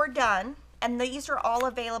first 4 done, and these are all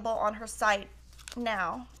available on her site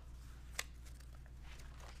now.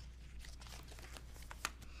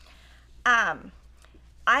 I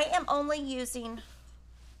am only using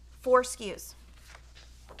 4 SKUs.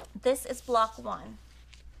 This is block 1.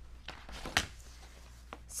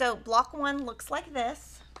 So block 1 looks like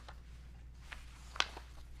this.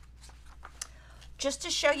 Just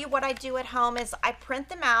to show you what I do at home is I print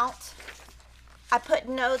them out. I put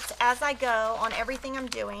notes as I go on everything I'm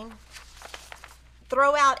doing.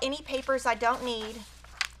 Throw out any papers I don't need.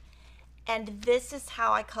 And this is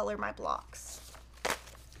how I color my blocks.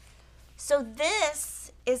 So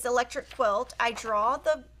this is Electric Quilt. I draw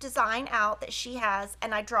the design out that she has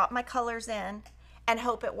and I drop my colors in and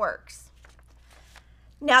hope it works.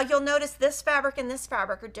 Now you'll notice this fabric and this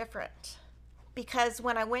fabric are different, because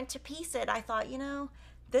when I went to piece it, I thought, you know,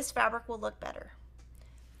 this fabric will look better.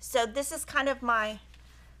 So this is kind of my,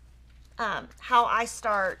 how I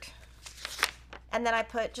start. And then I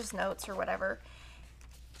put just notes or whatever.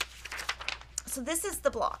 So this is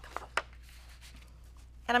the block.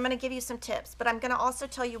 And I'm going to give you some tips, but I'm going to also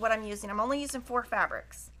tell you what I'm using. I'm only using 4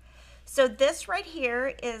 fabrics. So this right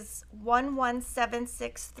here is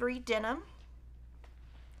 11763 denim.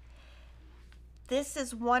 This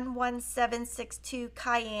is 11762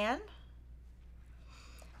 cayenne.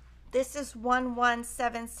 This is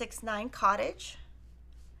 11769 cottage.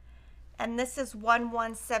 And this is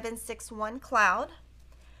 11761 cloud.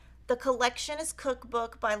 The collection is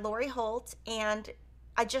Cookbook by Lori Holt, and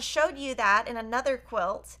I just showed you that in another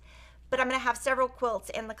quilt, but I'm going to have several quilts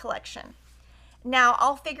in the collection. Now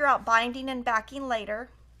I'll figure out binding and backing later,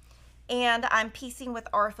 and I'm piecing with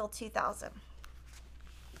Arfil 2000.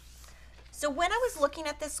 So when I was looking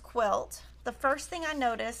at this quilt, the first thing I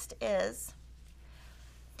noticed is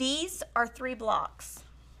these are 3 blocks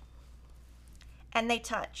and they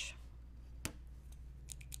touch.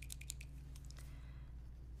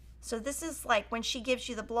 So this is like when she gives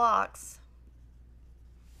you the blocks,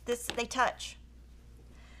 they touch.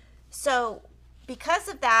 So because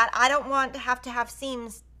of that, I don't want to have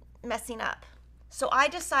seams messing up. So I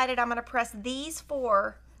decided I'm going to press these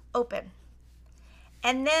 4 open.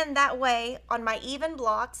 And then that way on my even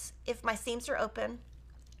blocks, if my seams are open,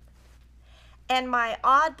 and my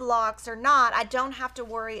odd blocks are not, I don't have to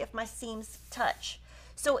worry if my seams touch.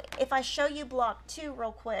 So if I show you block 2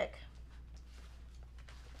 real quick,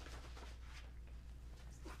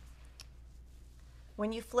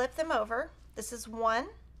 when you flip them over, this is 1,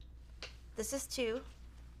 this is 2,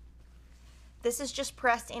 this is just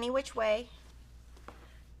pressed any which way,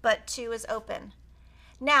 but 2 is open.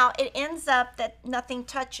 Now it ends up that nothing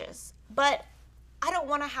touches, but I don't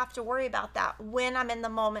want to have to worry about that when I'm in the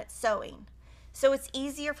moment sewing. So it's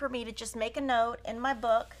easier for me to just make a note in my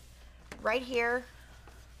book right here.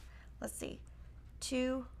 Let's see,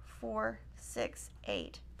 2, 4, 6,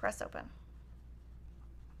 8, press open.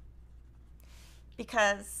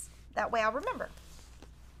 Because that way I'll remember.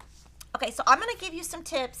 Okay, so I'm going to give you some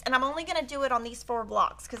tips, and I'm only going to do it on these 4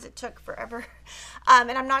 blocks because it took forever.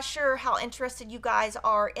 And I'm not sure how interested you guys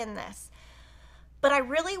are in this. But I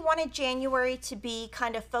really wanted January to be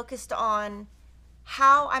kind of focused on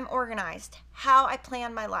how I'm organized, how I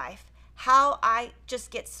plan my life, how I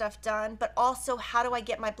just get stuff done, but also how do I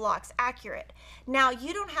get my blocks accurate. Now,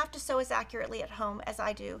 you don't have to sew as accurately at home as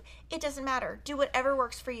I do. It doesn't matter. Do whatever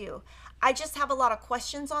works for you. I just have a lot of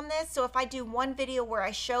questions on this, so if I do one video where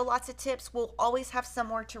I show lots of tips, we'll always have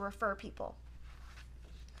somewhere to refer people.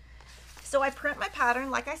 So I print my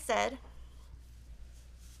pattern, like I said,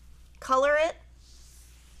 color it,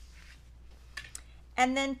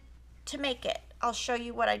 and then to make it, I'll show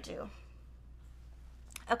you what I do.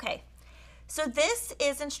 Okay, so this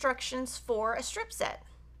is instructions for a strip set,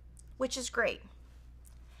 which is great.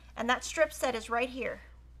 And that strip set is right here.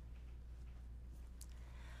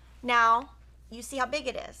 Now, you see how big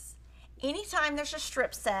it is. Anytime there's a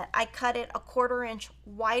strip set, I cut it 1/4 inch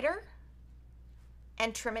wider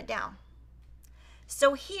and trim it down.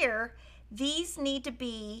 So here, these need to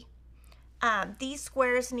be, these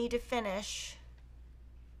squares need to finish,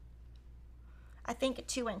 I think, at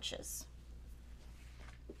 2 inches.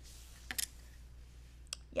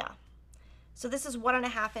 Yeah. So this is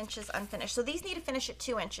 1.5 inches unfinished. So these need to finish at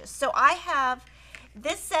 2 inches. So I have,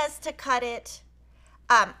 this says to cut it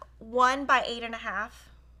 1 by 8.5.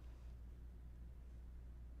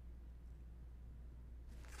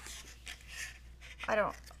 I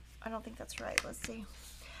don't think that's right. Let's see.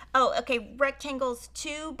 Oh, okay. Rectangles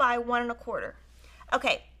 2 by 1.25.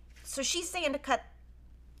 Okay. So she's saying to cut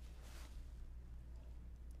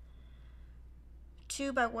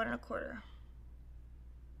 2 by 1.25.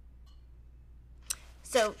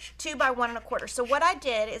 So 2 by 1.25. So what I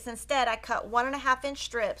did is instead I cut 1.5 inch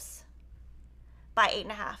strips by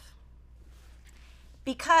 8.5.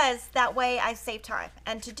 Because that way I save time.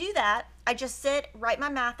 And to do that, I just sit, write my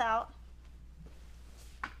math out.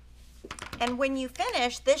 And when you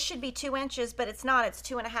finish, this should be 2 inches, but it's not, it's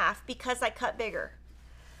 2.5 because I cut bigger.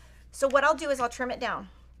 So what I'll do is I'll trim it down.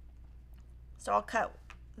 So I'll cut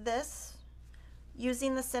this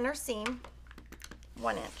using the center seam,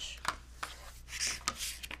 1 inch.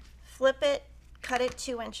 Flip it, cut it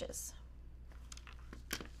 2 inches.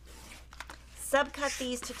 Subcut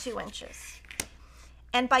these to 2 inches.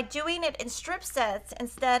 And by doing it in strip sets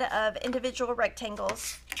instead of individual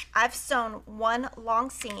rectangles, I've sewn 1 long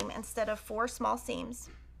seam instead of 4 small seams.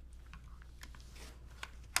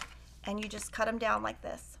 And you just cut them down like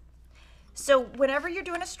this. So whenever you're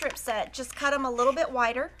doing a strip set, just cut them a little bit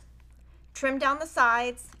wider, trim down the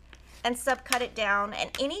sides, and subcut it down. And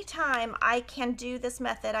anytime I can do this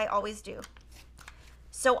method, I always do.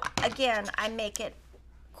 So again, I make it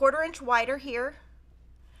 1/4 inch wider here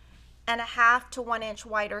and 1/2 to 1 inch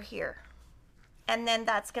wider here. And then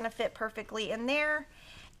that's gonna fit perfectly in there.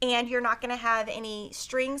 And you're not gonna have any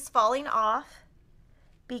strings falling off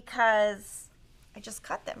because I just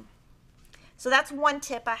cut them. So that's one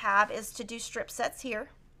tip I have, is to do strip sets here.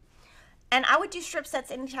 And I would do strip sets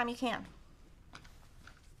anytime you can.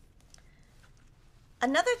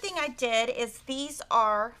 Another thing I did is these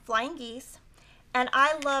are flying geese, and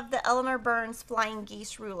I love the Eleanor Burns flying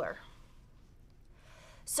geese ruler.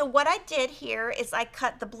 So what I did here is I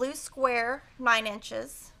cut the blue square 9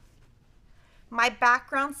 inches, my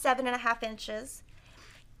background 7.5 inches,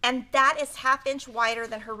 and that is 1/2 inch wider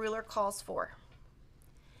than her ruler calls for.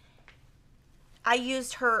 I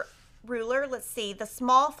used her ruler, let's see, the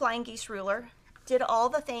small flying geese ruler, did all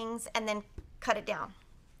the things, and then cut it down.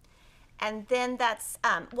 And then that's,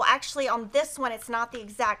 well, actually on this one, it's not the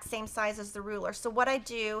exact same size as the ruler. So what I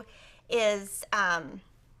do is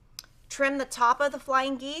trim the top of the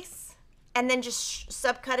flying geese and then just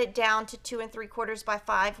subcut it down to 2 3/4 by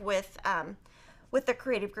 5 with the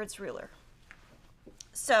Creative Grids ruler.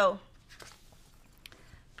 So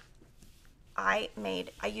I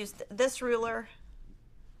used this ruler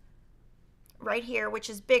right here, which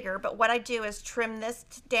is bigger, but what I do is trim this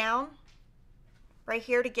down right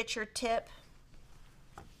here to get your tip.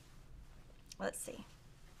 Let's see.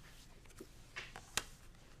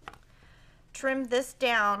 Trim this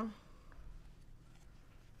down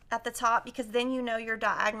at the top, because then you know your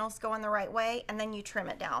diagonal's going the right way, and then you trim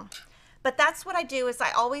it down. But that's what I do, is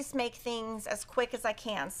I always make things as quick as I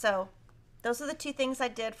can. So those are the two things I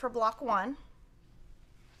did for block 1.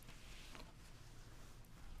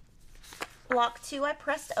 Block 2 I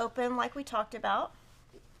pressed open like we talked about.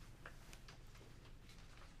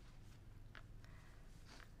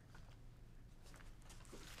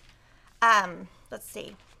 Let's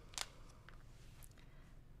see.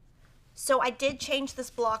 So I did change this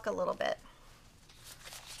block a little bit.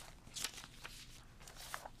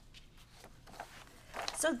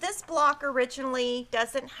 So this block originally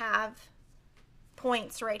doesn't have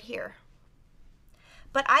points right here,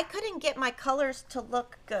 but I couldn't get my colors to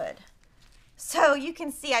look good. So you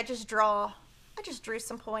can see I just drew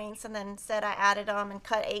some points and then said I added them and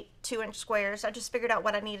cut 8 2-inch squares. I just figured out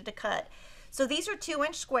what I needed to cut. So these are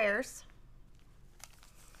 2-inch squares.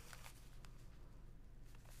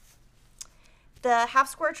 The half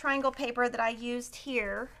square triangle paper that I used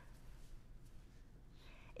here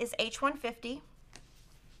is H150.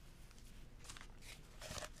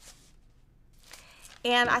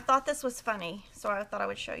 And I thought this was funny, so I thought I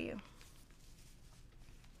would show you.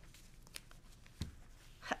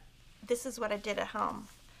 This is what I did at home.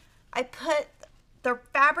 I put the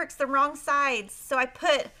fabrics the wrong sides, so I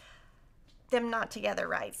put them not together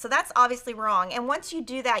right. So that's obviously wrong. And once you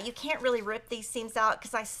do that, you can't really rip these seams out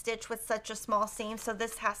because I stitch with such a small seam, so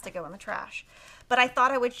this has to go in the trash. But I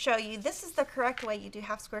thought I would show you, this is the correct way you do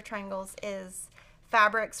half square triangles, is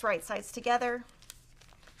fabrics right sides together.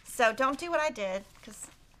 So don't do what I did, because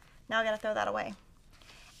now I gotta throw that away.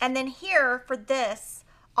 And then here for this,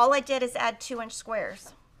 all I did is add 2-inch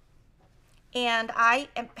squares. And I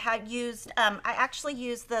actually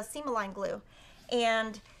used the seam-align glue,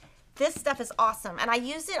 and this stuff is awesome. And I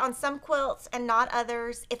use it on some quilts and not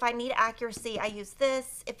others. If I need accuracy, I use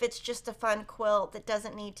this. If it's just a fun quilt that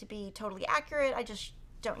doesn't need to be totally accurate, I just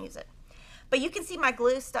don't use it. But you can see my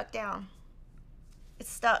glue stuck down. It's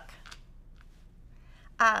stuck.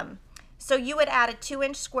 So you would add a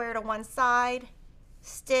 2-inch square to one side,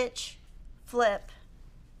 stitch, flip,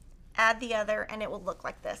 add the other, and it will look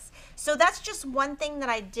like this. So that's just one thing that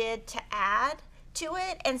I did to add to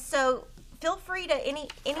it. And so feel free to,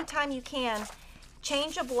 anytime you can,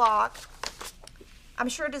 change a block. I'm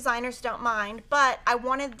sure designers don't mind, but I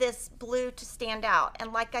wanted this blue to stand out.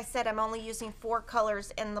 And like I said, I'm only using 4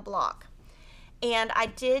 colors in the block. And I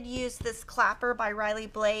did use this clapper by Riley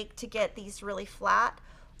Blake to get these really flat.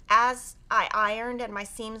 As I ironed and my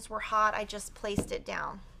seams were hot, I just placed it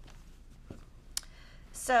down.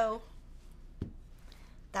 So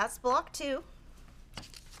that's block 2.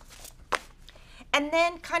 And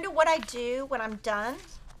then kind of what I do when I'm done,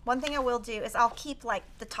 one thing I will do is I'll keep like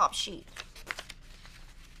the top sheet.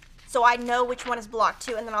 So I know which one is block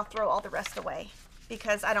 2, and then I'll throw all the rest away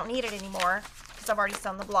because I don't need it anymore because I've already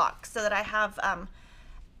sewn the block, so that I have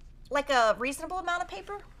like a reasonable amount of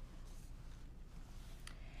paper.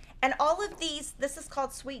 And all of these, this is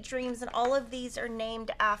called Sweet Dreams, and all of these are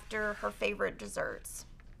named after her favorite desserts.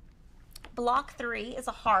 Block 3 is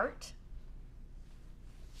a heart.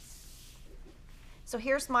 So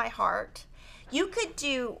here's my heart. You could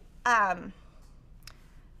do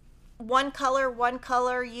one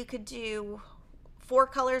color. You could do 4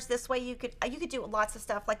 colors this way. You could do lots of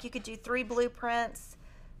stuff. Like you could do 3 blue prints,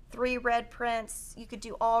 3 red prints. You could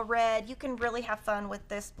do all red. You can really have fun with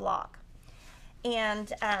this block.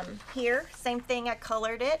 And here, same thing, I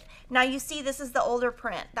colored it. Now you see this is the older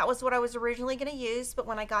print. That was what I was originally going to use, but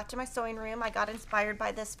when I got to my sewing room, I got inspired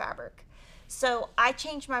by this fabric. So I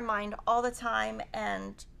change my mind all the time,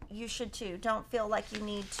 and you should too. Don't feel like you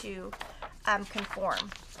need to conform.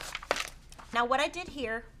 Now what I did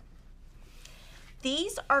here,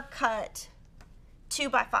 these are cut 2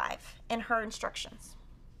 by 5 in her instructions.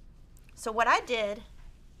 So what I did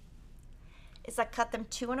is I cut them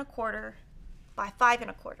 2 1/4 by 5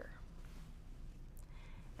 1/4.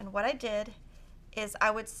 And what I did is I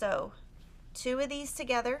would sew 2 of these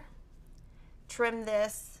together, trim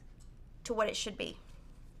this to what it should be.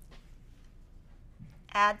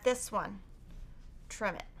 Add this one,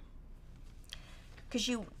 trim it. Because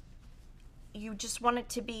you just want it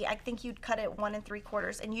to be, I think you'd cut it 1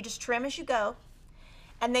 3/4, and you just trim as you go.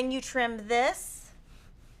 And then you trim this,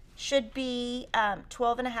 should be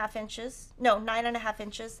 12 1/2 inches, no, 9 1/2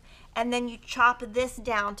 inches, and then you chop this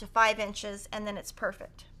down to 5 inches, and then it's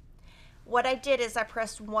perfect. What I did is I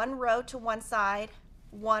pressed 1 row to one side,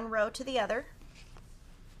 one row to the other.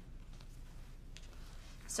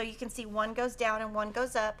 So you can see one goes down and one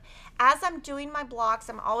goes up. As I'm doing my blocks,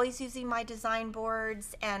 I'm always using my design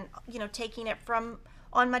boards and, you know, taking it from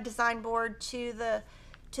on my design board to the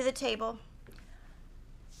table.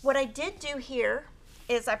 What I did do here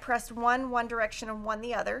is I pressed one direction and one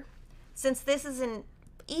the other. Since this is an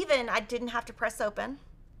even, I didn't have to press open.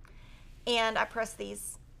 And I pressed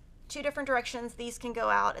these two different directions. These can go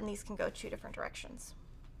out and these can go two different directions.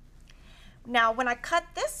 Now, when I cut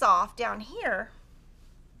this off down here,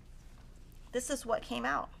 this is what came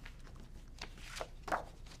out.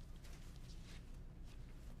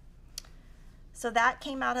 So that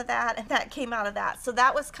came out of that and that came out of that. So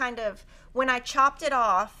that was kind of, when I chopped it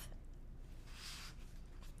off,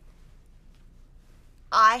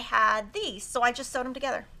 I had these. So I just sewed them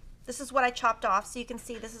together. This is what I chopped off. So you can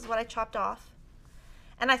see this is what I chopped off.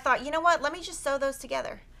 And I thought, you know what, let me just sew those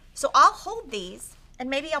together. So I'll hold these and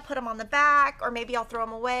maybe I'll put them on the back, or maybe I'll throw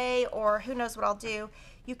them away, or who knows what I'll do.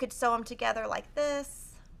 You could sew them together like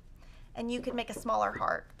this, and you could make a smaller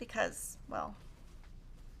heart because, well,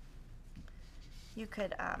 you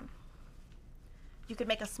could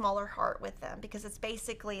make a smaller heart with them because it's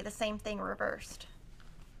basically the same thing reversed.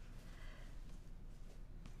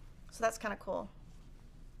 So that's kind of cool.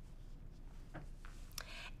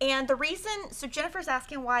 And the reason, so Jennifer's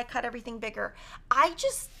asking why I cut everything bigger.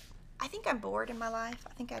 I think I'm bored in my life.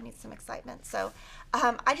 I think I need some excitement. So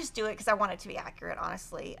I just do it because I want it to be accurate,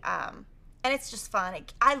 honestly. And it's just fun.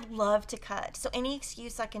 I love to cut. So any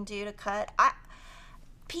excuse I can do to cut.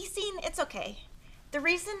 Piecing, it's okay. The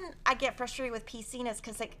reason I get frustrated with piecing is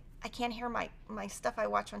because like I can't hear my stuff I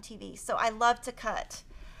watch on TV. So I love to cut.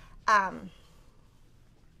 And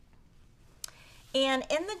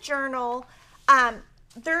in the journal,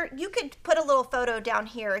 you could put a little photo down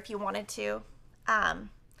here if you wanted to.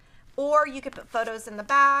 Or you could put photos in the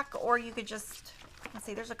back, or you could just, let's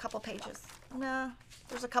see, there's a couple pages. No,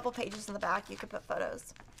 there's a couple pages in the back. You could put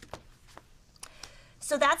photos.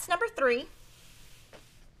 So that's number 3.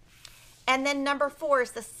 And then number 4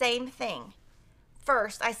 is the same thing.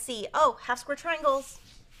 First, I see, oh, half square triangles.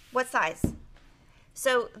 What size?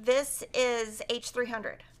 So this is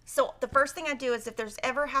H300. So the first thing I do is if there's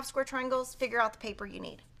ever half square triangles, figure out the paper you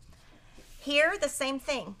need. Here, the same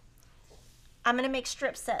thing. I'm going to make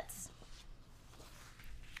strip sets.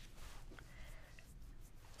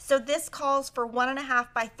 So this calls for 1.5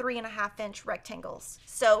 by 3.5 inch rectangles.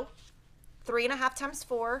 So 3.5 times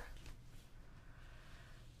 4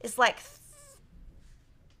 is like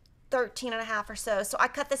 13.5 or so. So I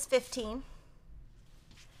cut this 15.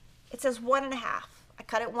 It says 1.5. I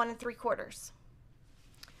cut it 1 3/4.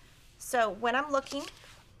 So when I'm looking,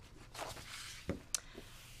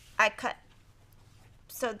 I cut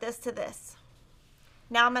so this to this.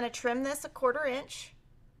 Now I'm going to trim this 1/4 inch.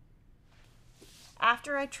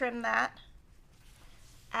 After I trim that,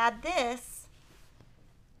 add this,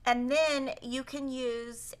 and then you can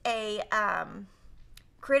use a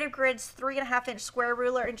Creative Grid's 3.5 inch square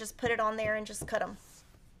ruler and just put it on there and just cut them.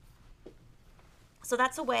 So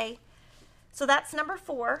that's a way. So that's number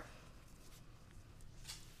 4.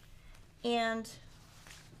 And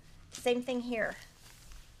same thing here.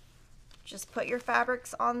 Just put your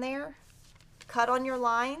fabrics on there, cut on your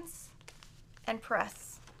lines, and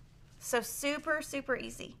press. So super, super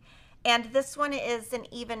easy. And this one is an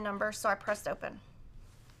even number, so I pressed open.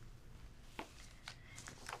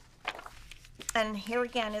 And here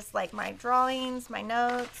again is like my drawings, my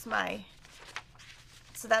notes,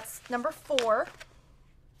 so that's number 4.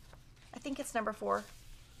 I think it's number 4.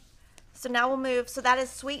 So now we'll move, so that is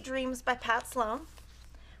Sweet Dreams by Pat Sloan.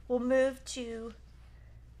 We'll move to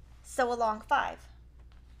Sew Along 5.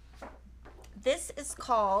 This is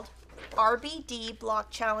called RBD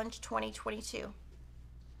Block Challenge 2022.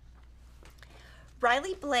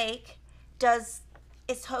 Riley Blake is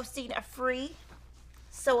hosting a free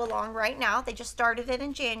sew along right now. They just started it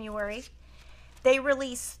in January. They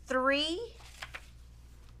release 3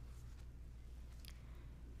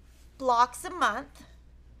 blocks a month.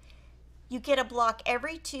 You get a block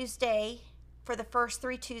every Tuesday for the first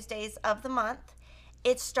 3 Tuesdays of the month.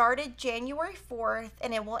 It started January 4th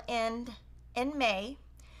and it will end in May.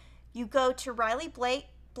 You go to Riley Blake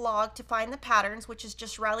blog to find the patterns, which is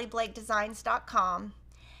just RileyBlakeDesigns.com.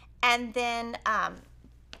 And then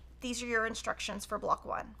these are your instructions for block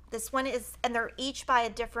 1. This one is, and they're each by a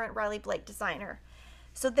different Riley Blake designer.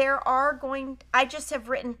 So there are I just have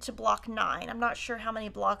written to block 9. I'm not sure how many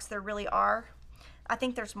blocks there really are. I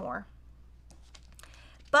think there's more.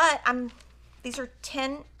 But these are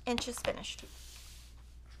 10 inches finished.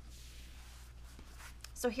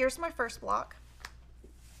 So here's my first block.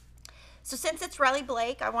 So since it's Riley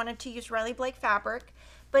Blake, I wanted to use Riley Blake fabric.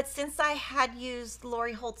 But since I had used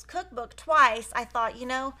Lori Holt's cookbook twice, I thought,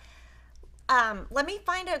 let me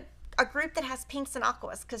find a group that has pinks and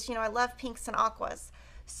aquas, because, I love pinks and aquas.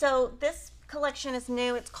 So this collection is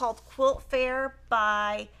new. It's called Quilt Fair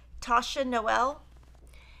by Tasha Noel.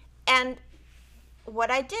 And what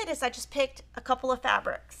I did is I just picked a couple of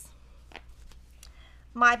fabrics.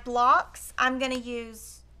 My blocks, I'm going to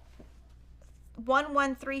use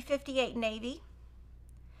 11358 navy.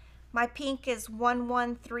 My pink is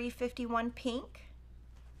 11351 pink.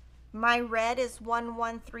 My red is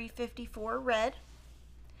 11354 red.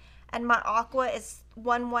 And my aqua is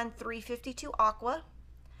 11352 aqua.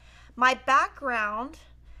 My background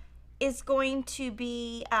is going to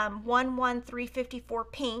be 11354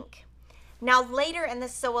 pink. Now later in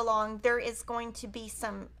this sew along, there is going to be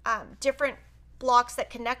some different blocks that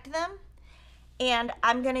connect them, and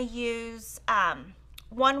I'm going to use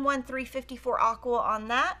 11354 aqua on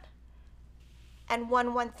that and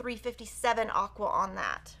 11357 aqua on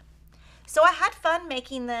that. So I had fun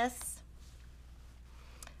making this.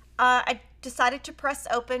 I decided to press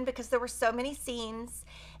open because there were so many seams,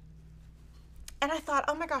 and I thought,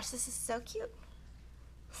 oh my gosh, this is so cute.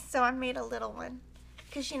 So I made a little one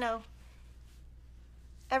because,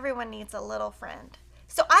 everyone needs a little friend.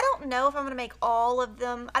 So I don't know if I'm going to make all of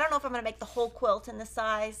them. I don't know if I'm going to make the whole quilt in this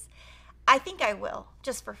size. I think I will,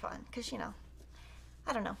 just for fun, because,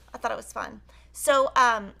 I don't know. I thought it was fun. So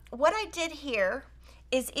what I did here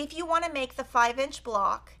is, if you want to make the 5-inch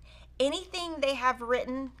block, anything they have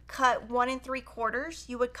written cut 1 3/4,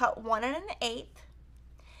 you would cut 1 1/8.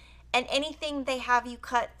 And anything they have you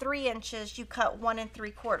cut 3 inches, you cut 1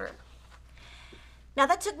 3/4. Now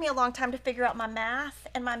that took me a long time to figure out my math,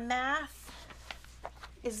 and my math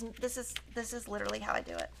is, this is literally how I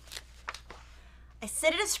do it. I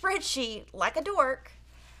sit at a spreadsheet like a dork,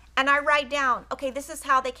 and I write down, okay, this is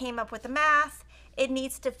how they came up with the math. It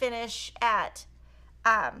needs to finish at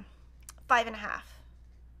 5.5.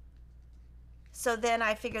 So then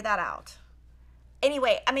I figure that out.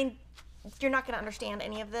 Anyway, I mean, you're not going to understand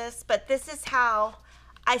any of this, but this is how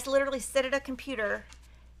I literally sit at a computer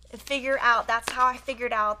and figure out. That's how I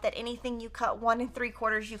figured out that anything you cut 1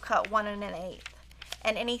 3/4, you cut 1 1/8.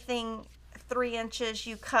 And anything 3 inches,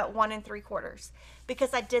 you cut 1 3/4,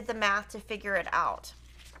 because I did the math to figure it out.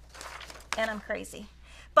 And I'm crazy.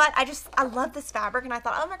 But I love this fabric, and I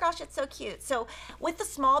thought, oh my gosh, it's so cute. So with the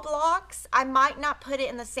small blocks, I might not put it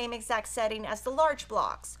in the same exact setting as the large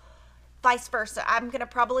blocks. Vice versa. I'm going to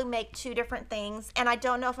probably make 2 different things, and I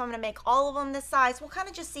don't know if I'm going to make all of them this size. We'll kind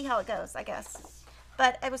of just see how it goes, I guess.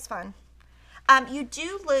 But it was fun. You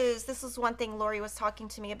do lose, this is one thing Lori was talking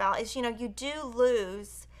to me about, is, you do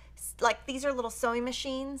lose, like, these are little sewing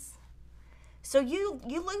machines. So you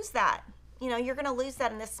lose that. You're going to lose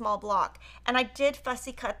that in this small block. And I did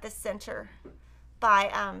fussy cut this center by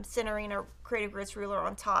centering a Creative Grids ruler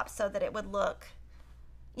on top so that it would look,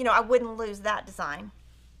 I wouldn't lose that design.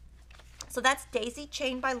 So that's Daisy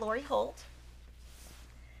Chain by Lori Holt.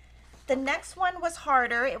 The next one was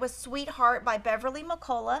harder. It was Sweetheart by Beverly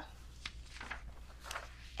McCullough.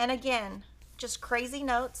 And again, just crazy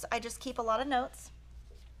notes. I just keep a lot of notes.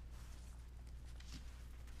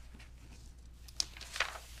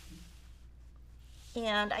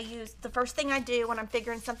 And I use, the first thing I do when I'm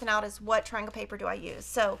figuring something out is, what triangle paper do I use?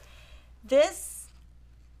 So this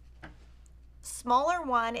smaller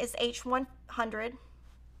one is H100.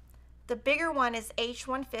 The bigger one is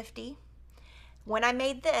H150. When I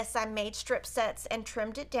made this, I made strip sets and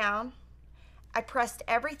trimmed it down. I pressed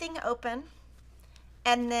everything open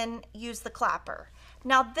and then used the clapper.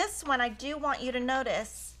 Now this one, I do want you to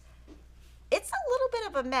notice, it's a little bit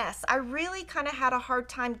of a mess. I really kind of had a hard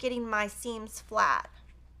time getting my seams flat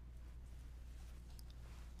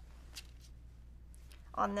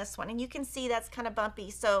on this one. And you can see that's kind of bumpy.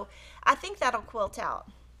 So I think that'll quilt out.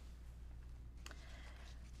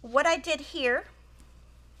 What I did here,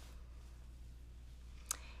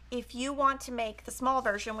 if you want to make the small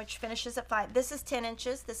version, which finishes at 5, this is 10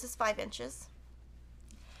 inches, this is 5 inches.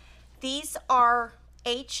 These are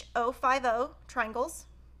H050 triangles.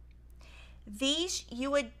 These you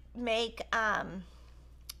would make them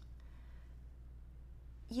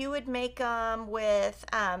with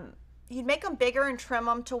you'd make them bigger and trim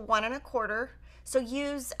them to 1 1/4. So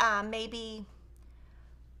use maybe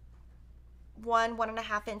 1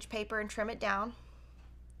 1.5 inch paper and trim it down.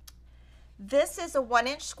 This is a 1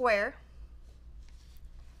 inch square.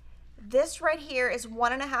 This right here is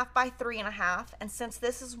 1.5 by 3.5, and since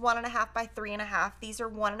this is 1.5 by 3.5, these are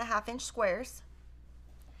 1.5 inch squares.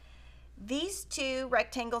 These 2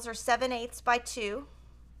 rectangles are 7/8 by 2.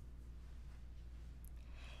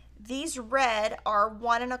 These red are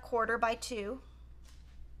 1¼ by 2.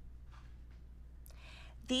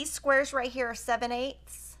 These squares right here are 7/8,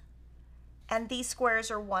 and these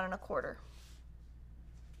squares are 1¼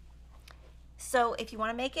 So if you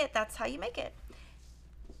want to make it, that's how you make it.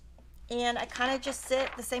 And I kind of just sit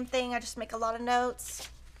the same thing. I just make a lot of notes.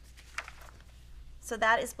 So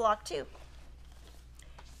that is block 2.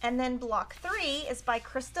 And then block 3 is by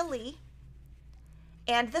Krista Lee.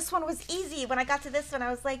 And this one was easy. When I got to this one, I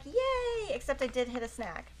was like, yay, except I did hit a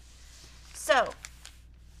snag. So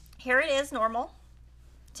here it is, normal,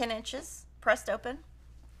 10 inches, pressed open.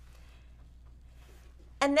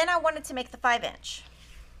 And then I wanted to make the 5-inch.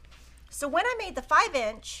 So when I made the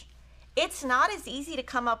 5-inch, it's not as easy to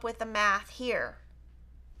come up with the math here.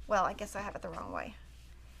 Well, I guess I have it the wrong way.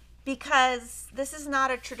 Because this is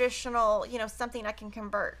not a traditional, something I can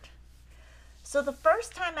convert. So the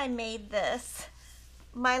first time I made this,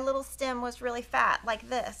 my little stem was really fat, like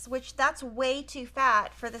this, which that's way too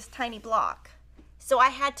fat for this tiny block. So I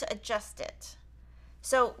had to adjust it.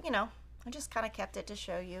 So, I just kind of kept it to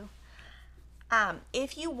show you.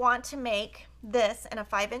 If you want to make this in a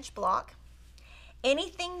 5-inch block,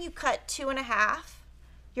 anything you cut 2½,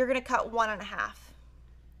 you're going to cut 1½.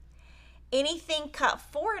 Anything cut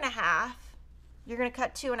 4½, you're going to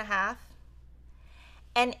cut 2½.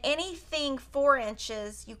 And anything 4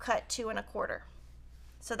 inches, you cut 2¼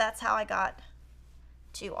 So that's how I got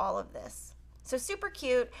to all of this. So super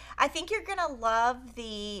cute. I think you're going to love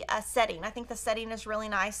the setting. I think the setting is really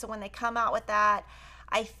nice. So when they come out with that,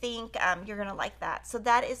 I think you're going to like that. So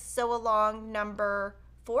that is Sew Along number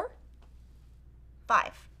 4,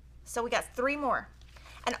 5. So we got 3 more.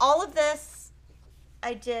 And all of this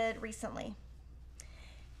I did recently.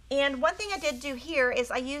 And one thing I did do here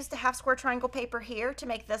is I used a 1/2 square triangle paper here to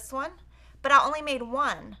make this one, but I only made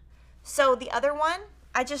 1. So the other one,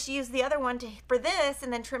 I just used the other one for this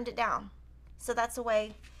and then trimmed it down. So that's a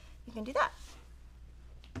way you can do that.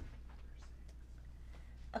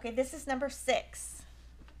 Okay, this is number 6.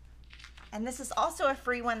 And this is also a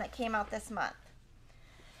free one that came out this month.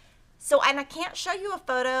 So, and I can't show you a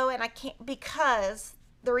photo, and I can't, because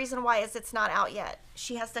the reason why is it's not out yet.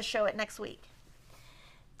 She has to show it next week.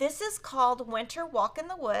 This is called Winter Walk in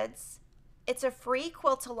the Woods. It's a free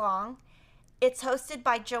quilt along. It's hosted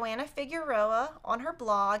by Joanna Figueroa on her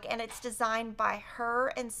blog, and it's designed by her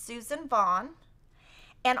and Susan Vaughn.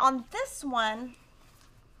 And on this one,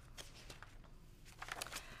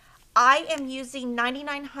 I am using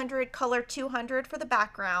 9900 color 200 for the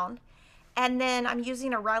background, and then I'm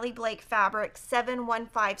using a Riley Blake fabric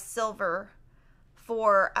 715 silver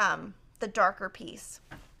for the darker piece.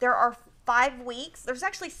 There are 5 weeks. There's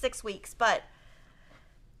actually 6 weeks, but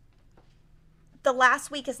the last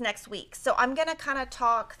week is next week. So I'm going to kind of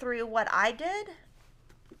talk through what I did.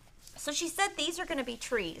 So she said these are going to be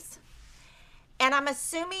trees. And I'm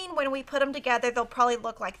assuming when we put them together, they'll probably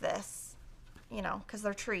look like this, because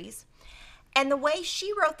they're trees. And the way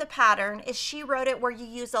she wrote the pattern is she wrote it where you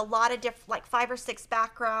use a lot of different, like 5 or 6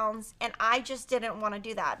 backgrounds. And I just didn't want to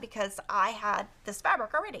do that because I had this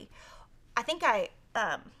fabric already. I think I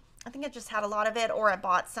just had a lot of it, or I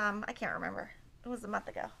bought some. I can't remember. It was a month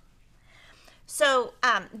ago. So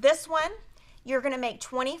this one, you're going to make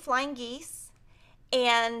 20 flying geese.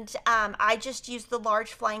 And I just used the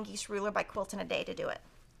large flying geese ruler by Quilt in a Day to do it.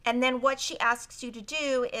 And then what she asks you to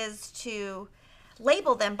do is to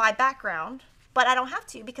label them by background, but I don't have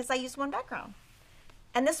to because I use one background.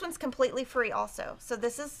 And this one's completely free also. So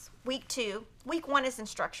this is week 2. Week 1 is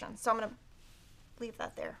instructions. So I'm going to leave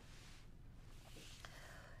that there.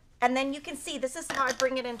 And then you can see this is how I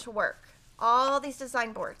bring it into work. All these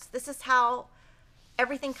design boards. This is how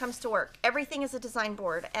everything comes to work. Everything is a design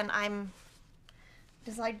board, and I'm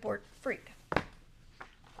design board freak.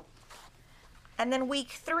 And then week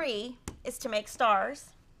 3 is to make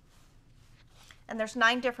stars. And there's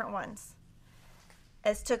 9 different ones.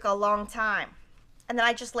 It took a long time. And then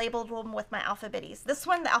I just labeled them with my alphabetties. This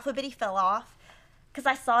one, the alphabetty fell off because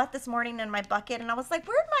I saw it this morning in my bucket, and I was like,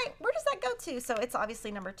 where does that go to? So it's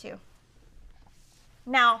obviously number 2.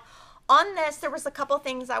 Now, on this, there was a couple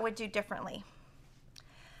things I would do differently.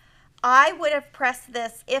 I would have pressed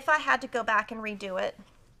this, if I had to go back and redo it,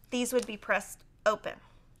 these would be pressed open.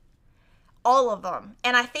 All of them.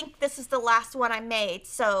 And I think this is the last one I made,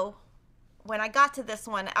 so when I got to this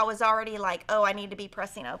one, I was already like, oh, I need to be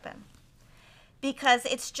pressing open. Because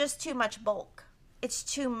it's just too much bulk. It's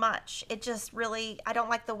too much. It just really, I don't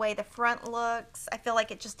like the way the front looks. I feel like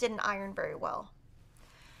it just didn't iron very well.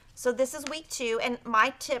 So this is week 2, and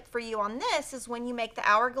my tip for you on this is when you make the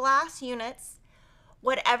hourglass units,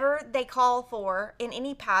 whatever they call for in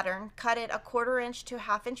any pattern, cut it 1/4 inch to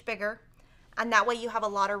 1/2 inch bigger. And that way you have a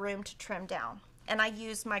lot of room to trim down. And I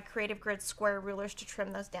use my Creative Grid square rulers to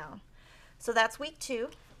trim those down. So that's week 2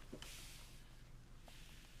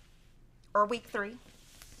 or week 3.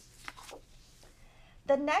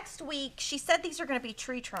 The next week, she said these are going to be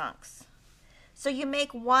tree trunks. So you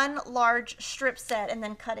make one large strip set and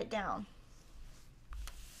then cut it down.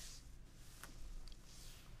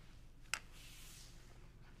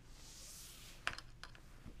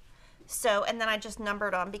 So, and then I just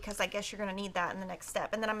numbered them because I guess you're going to need that in the next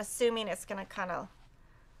step. And then I'm assuming it's going to kind of,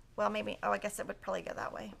 well, maybe, oh, I guess it would probably go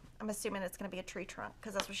that way. I'm assuming it's going to be a tree trunk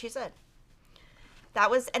because that's what she said.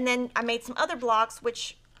 That was, and then I made some other blocks,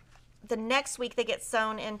 which the next week they get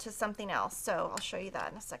sewn into something else. So I'll show you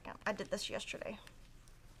that in a second. I did this yesterday.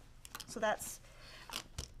 So that's,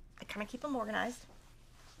 I kind of keep them organized.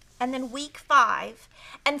 And then week 5,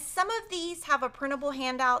 and some of these have a printable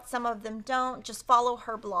handout, some of them don't. Just follow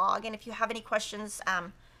her blog, and if you have any questions,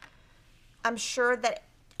 I'm sure that,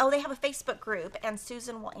 oh, they have a Facebook group, and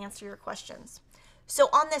Susan will answer your questions. So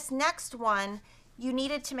on this next one, you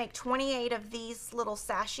needed to make 28 of these little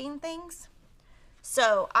sashing things.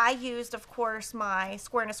 So I used, of course, my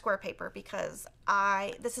square and a square paper because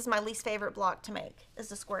this is my least favorite block to make, is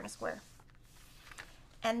the square and a square.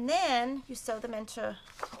 And then you sew them into,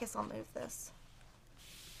 I guess I'll move this.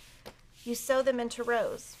 You sew them into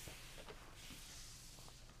rows.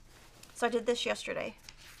 So I did this yesterday.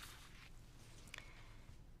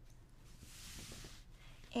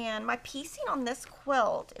 And my piecing on this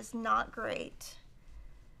quilt is not great.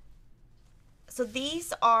 So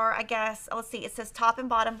these are, I guess, let's see, it says top and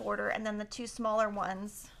bottom border, and then the 2 smaller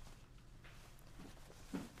ones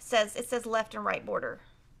it says left and right border.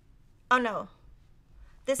 Oh no.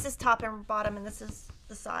 This is top and bottom, and this is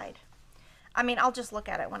the side. I mean, I'll just look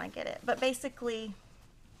at it when I get it. But basically,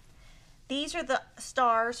 these are the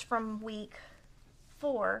stars from week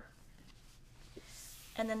 4.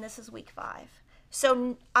 And then this is week 5.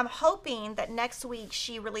 So I'm hoping that next week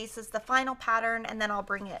she releases the final pattern, and then I'll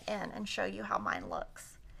bring it in and show you how mine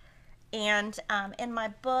looks. And in my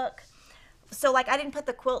book, so like I didn't put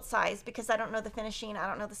the quilt size because I don't know the finishing, I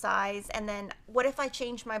don't know the size. And then what if I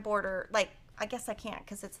change my border? Like, I guess I can't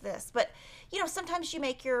because it's this, but you know, sometimes you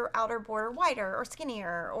make your outer border wider or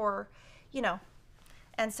skinnier, or you know,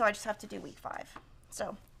 and so I just have to do week 5.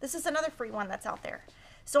 So this is another free one that's out there.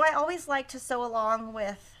 So I always like to sew along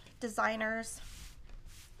with designers,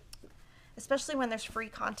 especially when there's free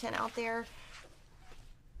content out there.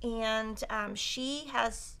 And she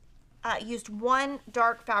has used one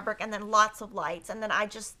dark fabric and then lots of lights, and then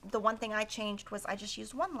the one thing I changed was I just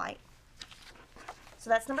used one light. So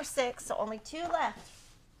that's number 6, so only 2 left.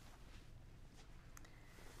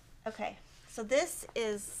 Okay, so this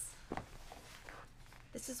is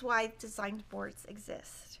why design boards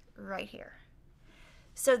exist right here.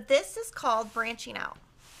 So this is called branching out.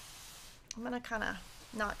 I'm gonna kind of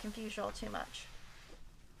not confuse you all too much.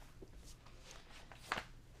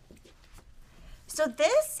 So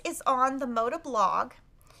this is on the Moda blog,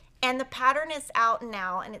 and the pattern is out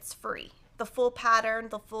now, and it's free. The full pattern,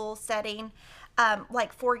 the full setting.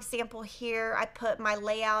 Like for example here, I put my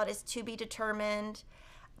layout is to be determined.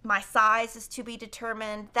 My size is to be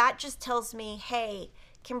determined. That just tells me, hey,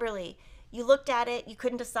 Kimberly, you looked at it, you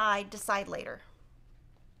couldn't decide later.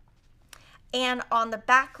 And on the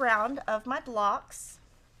background of my blocks,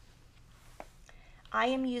 I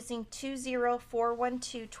am using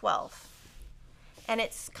 2041212. And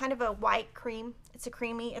it's kind of a white cream. It's a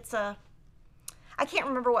creamy, I can't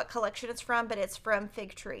remember what collection it's from, but it's from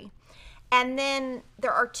Fig Tree. And then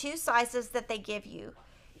there are 2 sizes that they give you.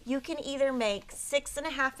 You can either make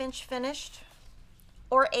 6.5 inch finished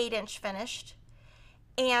or 8 inch finished.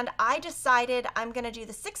 And I decided I'm gonna do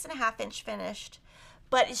the 6.5 inch finished,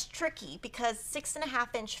 but it's tricky because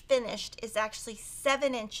 6.5 inch finished is actually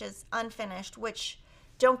 7 inches unfinished, which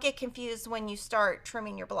don't get confused when you start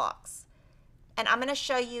trimming your blocks. And I'm gonna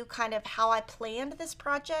show you kind of how I planned this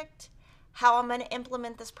project, how I'm gonna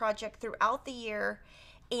implement this project throughout the year,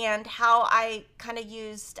 and how I kind of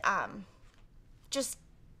used, just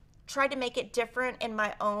tried to make it different in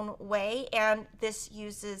my own way. And this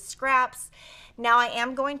uses scraps. Now I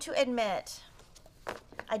am going to admit,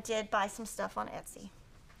 I did buy some stuff on Etsy.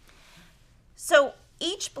 So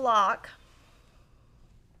each block,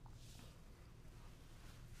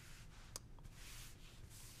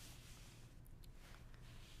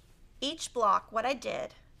 what I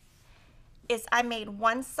did is I made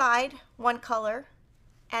one side one color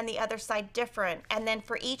and the other side different. And then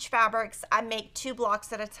for each fabrics, I make 2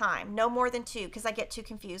 blocks at a time, no more than 2, because I get too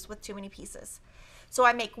confused with too many pieces. So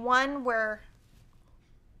I make one where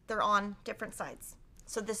they're on different sides.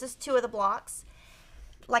 So this is 2 of the blocks.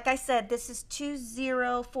 Like I said, this is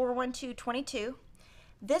 2041222.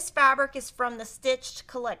 This fabric is from the Stitched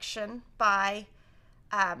collection by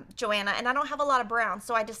Joanna, and I don't have a lot of brown,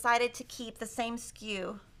 so I decided to keep the same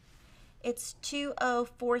SKU. It's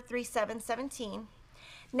 2043717.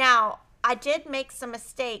 Now, I did make some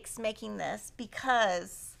mistakes making this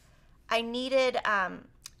because I needed,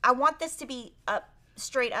 I want this to be up,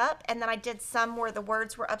 straight up, and then I did some where the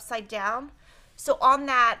words were upside down. So on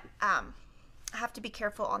that, I have to be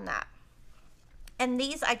careful on that. And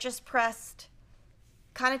these I just pressed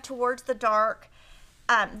kind of towards the dark.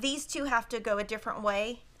 These two have to go a different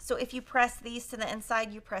way. So if you press these to the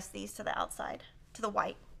inside, you press these to the outside, to the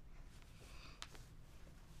white.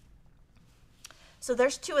 So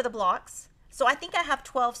there's 2 of the blocks. So I think I have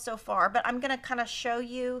 12 so far, but I'm gonna kind of show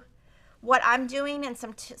you what I'm doing and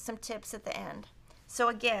some tips at the end. So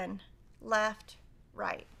again, left,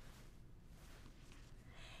 right.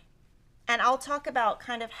 And I'll talk about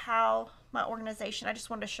kind of how my organization, I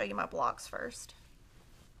just wanted to show you my blocks first.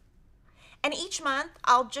 And each month,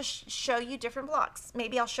 I'll just show you different blocks.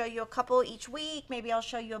 Maybe I'll show you a couple each week. Maybe I'll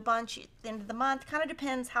show you a bunch at the end of the month. Kind of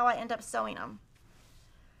depends how I end up sewing them.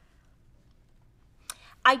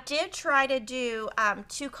 I did try to do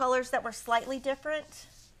 2 colors that were slightly different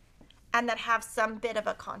and that have some bit of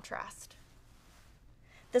a contrast.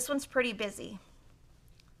 This one's pretty busy,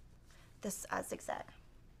 this zigzag.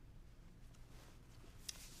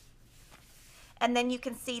 And then you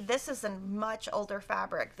can see this is a much older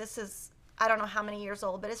fabric. This is, I don't know how many years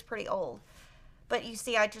old, but it's pretty old. But you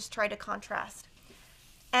see, I just tried to contrast.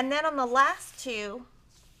 And then on the last 2,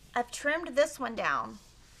 I've trimmed this one down.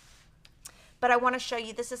 But I want to show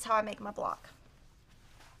you, this is how I make my block.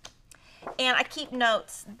 And I keep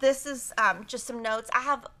notes. This is just some notes. I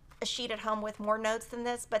have a sheet at home with more notes than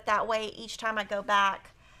this, but that way each time I go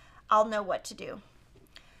back, I'll know what to do.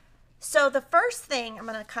 So the first thing, I'm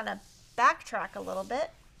going to kind of backtrack a little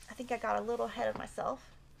bit. I think I got a little ahead of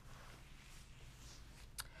myself.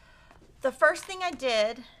 The first thing I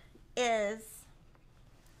did is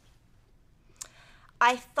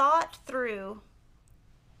I thought through.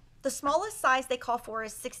 The smallest size they call for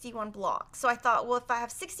is 61 blocks. So I thought, well, if I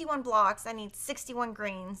have 61 blocks, I need 61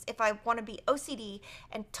 greens if I want to be OCD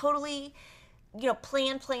and totally, you know,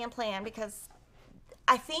 plan, because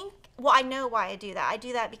I think, well, I know why I do that. I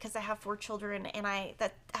do that because I have 4 children and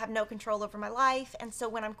that have no control over my life. And so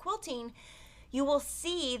when I'm quilting, you will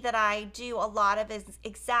see that I do a lot of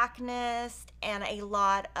exactness and a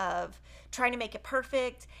lot of trying to make it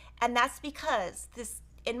perfect. And that's because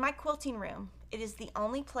in my quilting room, it is the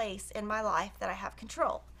only place in my life that I have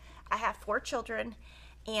control. I have 4 children,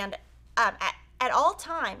 and at all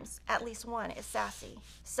times, at least one is sassy.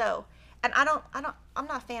 So, and I'm not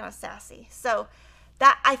a fan of sassy. So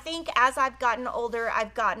that, I think as I've gotten older,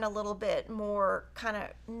 I've gotten a little bit more kind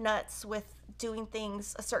of nuts with doing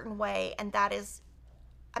things a certain way, and that is,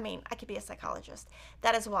 I mean, I could be a psychologist.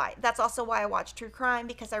 That is why. That's also why I watch true crime,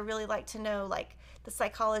 because I really like to know like the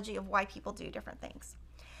psychology of why people do different things.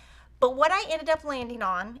 But what I ended up landing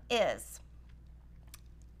on is,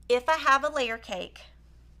 if I have a layer cake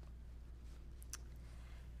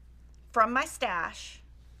from my stash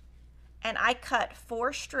and I cut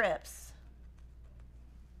 4 strips,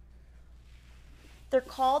 they're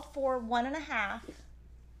called for 1.5.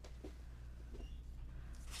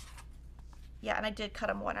 Yeah, and I did cut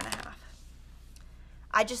them 1.5.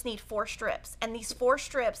 I just need 4 strips, and these 4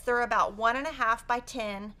 strips, they're about 1.5 by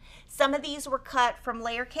 10. Some of these were cut from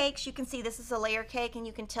layer cakes. You can see this is a layer cake, and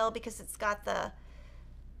you can tell because it's got the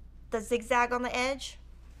zigzag on the edge.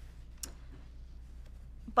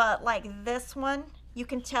 But like this one, you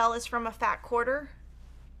can tell is from a fat quarter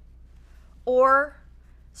or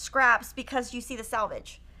scraps because you see the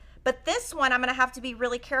salvage. But this one, I'm gonna have to be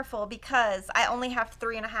really careful because I only have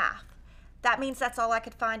 3.5. That means that's all I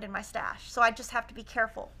could find in my stash. So I just have to be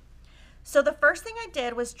careful. So the first thing I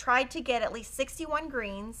did was tried to get at least 61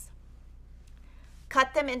 greens,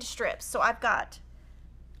 cut them into strips. So I've got,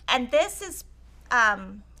 and this is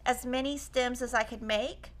as many stems as I could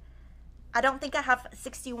make. I don't think I have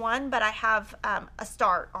 61, but I have a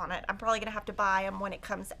start on it. I'm probably gonna have to buy them when it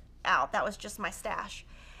comes out. That was just my stash.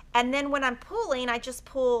 And then when I'm pulling, I just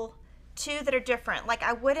pull 2 that are different. Like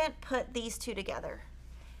I wouldn't put these 2 together,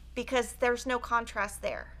 because there's no contrast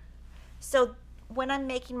there. So when I'm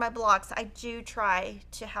making my blocks, I do try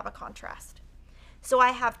to have a contrast. So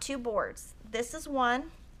I have 2 boards. This is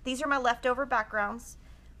one. These are my leftover backgrounds.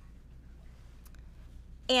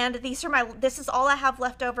 And these are this is all I have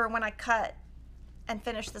left over when I cut and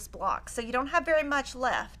finish this block. So you don't have very much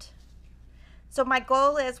left. So my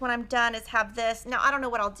goal is when I'm done is have this. Now I don't know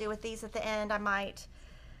what I'll do with these at the end. I might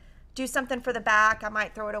do something for the back. I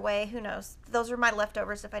might throw it away. Who knows? Those are my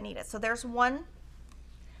leftovers if I need it. So there's one.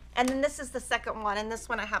 And then this is the second one. And this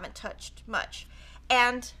one I haven't touched much.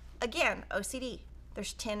 And again, OCD.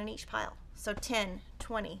 There's 10 in each pile. So 10,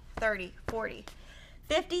 20, 30, 40,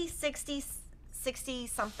 50, 60, 60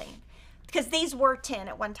 something. Because these were 10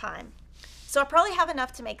 at one time. So I probably have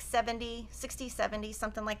enough to make 70, 60, 70,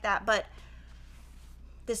 something like that. But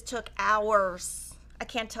this took hours. I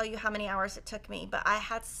can't tell you how many hours it took me, but I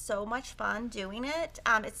had so much fun doing it.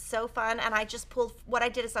 It's so fun. And I just pulled, what I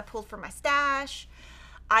did is I pulled from my stash.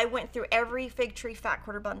 I went through every fig tree fat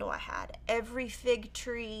quarter bundle I had, every fig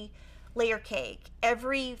tree layer cake,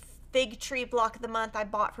 every fig tree block of the month I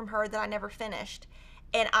bought from her that I never finished.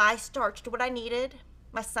 And I starched what I needed.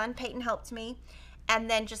 My son Peyton helped me, and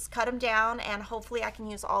then just cut them down, and hopefully I can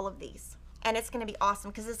use all of these. And it's going to be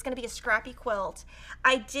awesome because it's going to be a scrappy quilt.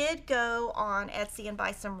 I did go on Etsy and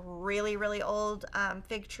buy some really, really old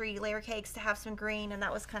fig tree layer cakes to have some green, and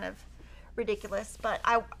that was kind of ridiculous, but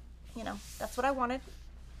you know, that's what I wanted.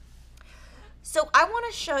 So I want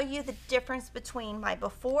to show you the difference between my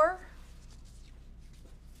before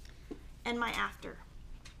and my after.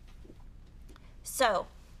 So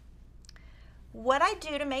what I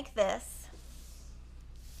do to make this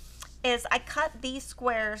is I cut these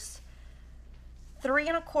squares 3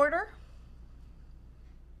 1/4,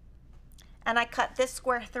 and I cut this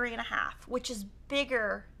square 3 1/2, which is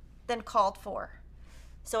bigger than called for.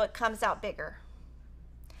 So it comes out bigger.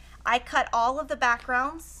 I cut all of the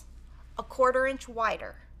backgrounds 1/4 inch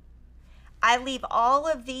wider. I leave all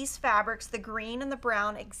of these fabrics, the green and the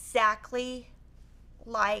brown, exactly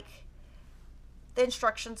like the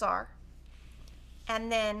instructions are.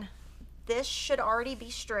 And then this should already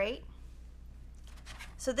be straight.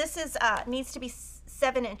 So this is needs to be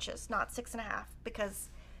 7 inches, not 6 1/2, because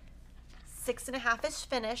 6 1/2 is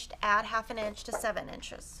finished. Add 1/2 inch to 7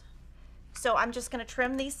 inches. So I'm just going to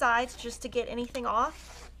trim these sides just to get anything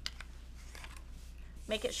off.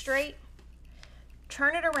 Make it straight.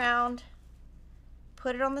 Turn it around.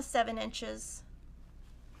 Put it on the 7 inches.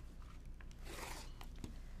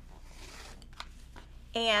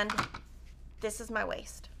 And this is my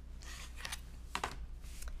waist.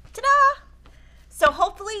 Ta-da! So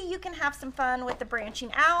hopefully you can have some fun with the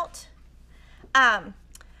branching out.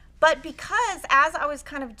 But because as I was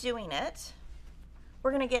kind of doing it,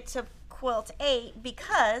 we're going to get to quilt 8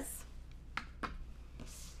 because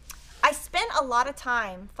I spent a lot of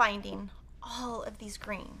time finding all of these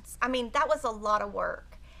greens. I mean, that was a lot of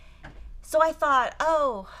work. So I thought,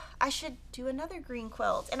 oh, I should do another green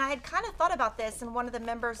quilt. And I had kind of thought about this in one of the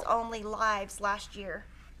members only lives last year.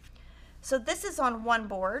 So this is on one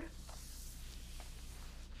board.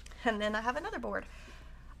 And then I have another board.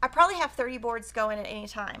 I probably have 30 boards going at any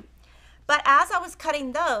time. But as I was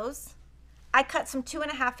cutting those, I cut some 2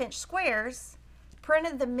 1/2 inch squares,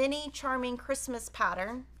 printed the mini charming Christmas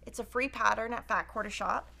pattern. It's a free pattern at Fat Quarter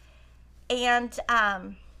Shop. And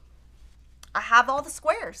I have all the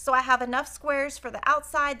squares. So I have enough squares for the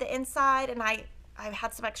outside, the inside, and I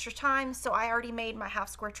had some extra time, so I already made my half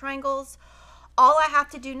square triangles. All I have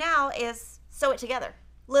to do now is sew it together.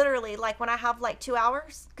 Literally, like when I have like 2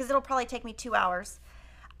 hours, because it'll probably take me 2 hours,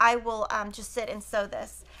 I will just sit and sew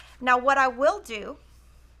this. Now what I will do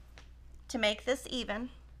to make this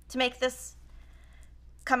even, to make this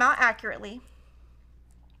come out accurately,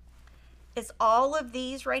 is all of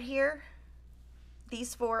these right here,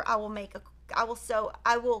 these 4, I will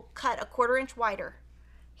cut 1/4 inch wider.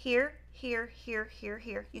 Here, here, here, here,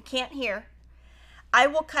 here. You can't hear. I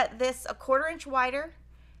will cut this 1/4 inch wider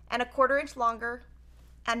and 1/4 inch longer,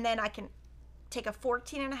 and then I can take a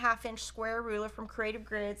 14 1/2 inch square ruler from Creative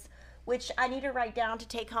Grids, which I need to write down to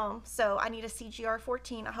take home. So I need a CGR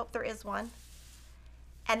 14. I hope there is one.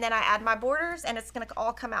 And then I add my borders, and it's going to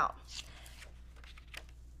all come out.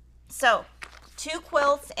 So 2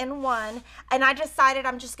 quilts in one, and I decided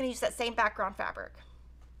I'm just going to use that same background fabric.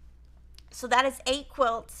 So that is 8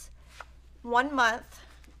 quilts, 1 month.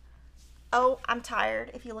 Oh, I'm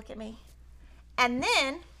tired if you look at me. And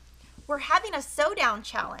then we're having a sew down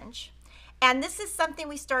challenge. And this is something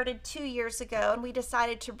we started 2 years ago, and we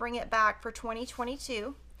decided to bring it back for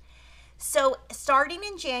 2022. So starting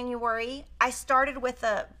in January, I started with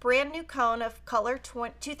a brand new cone of color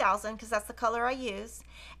 2000, because that's the color I use.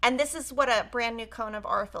 And this is what a brand new cone of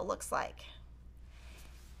Arthur looks like.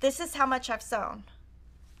 This is how much I've sewn.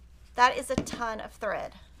 That is a ton of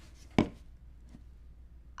thread.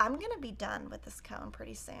 I'm going to be done with this cone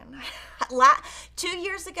pretty soon. 2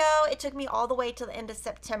 years ago, it took me all the way to the end of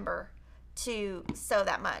September to sew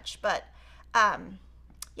that much. But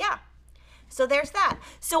yeah, so there's that.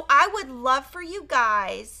 So I would love for you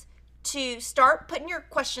guys to start putting your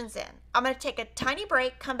questions in. I'm going to take a tiny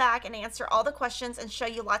break, come back and answer all the questions and show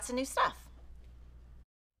you lots of new stuff.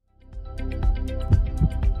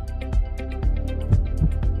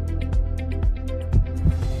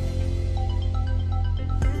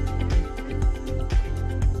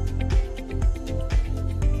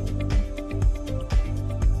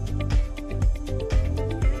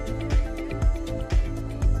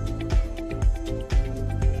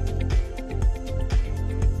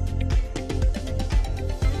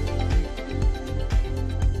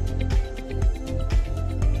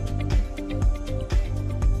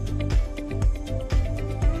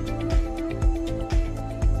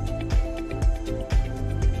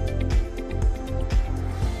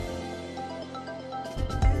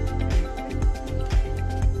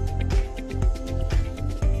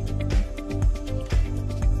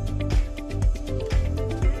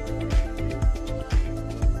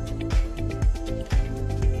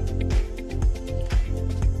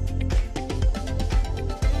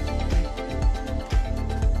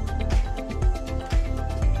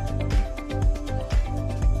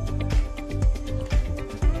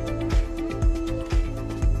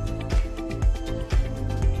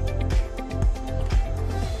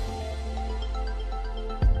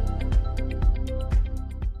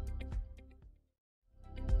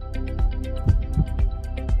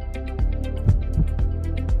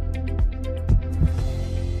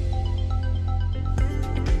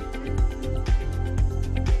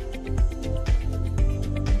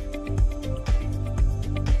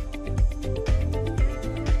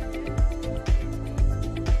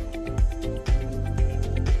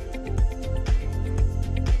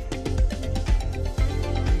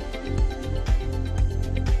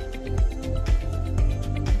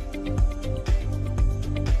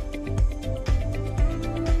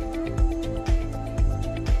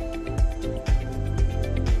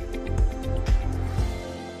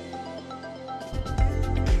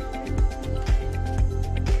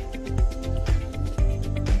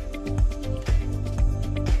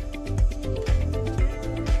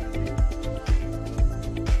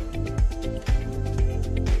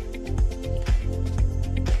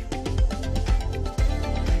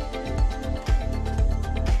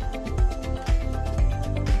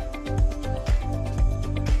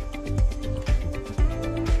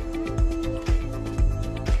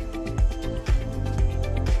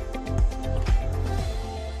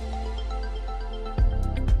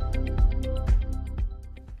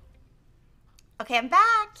 Okay, I'm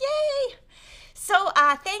back. Yay! So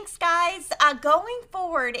thanks guys. Going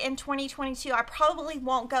forward in 2022, I probably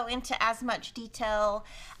won't go into as much detail.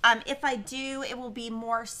 If I do, it will be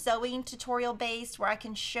more sewing tutorial based where I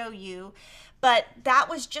can show you. But that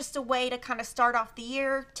was just a way to kind of start off the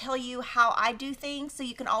year, tell you how I do things so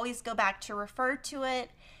you can always go back to refer to it.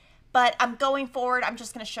 But I'm going forward, I'm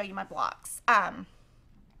just going to show you my blocks. And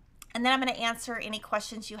then I'm going to answer any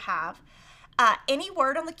questions you have. Any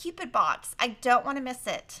word on the Cupid box, I don't want to miss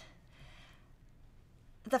it.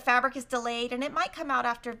 The fabric is delayed and it might come out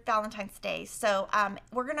after Valentine's Day. So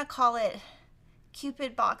we're going to call it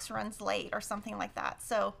Cupid box runs late or something like that.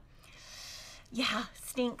 So yeah,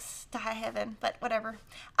 stinks to high heaven, but whatever.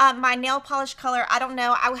 My nail polish color, I don't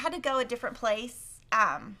know. I had to go a different place.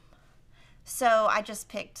 So I just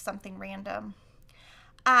picked something random.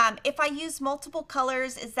 If I use multiple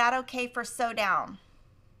colors, is that okay for sew down?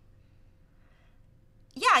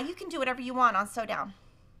 Yeah, you can do whatever you want on sew down.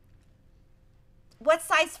 What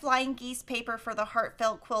size flying geese paper for the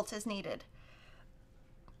heartfelt quilt is needed?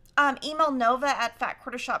 Email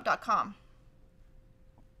nova@fatquartershop.com.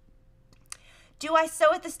 Do I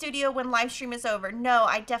sew at the studio when live stream is over? No,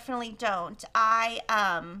 I definitely don't. I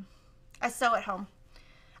sew at home.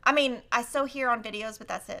 I mean, I sew here on videos, but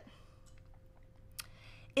that's it.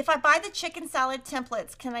 If I buy the chicken salad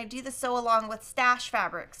templates, can I do the sew along with stash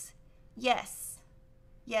fabrics? Yes.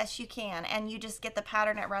 Yes, you can. And you just get the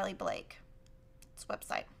pattern at Riley Blake. It's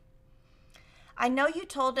website. I know you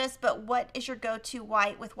told us, but what is your go-to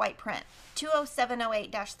white with white print?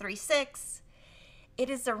 20708-36. It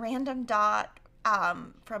is a random dot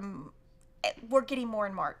from, we're getting more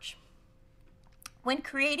in March. When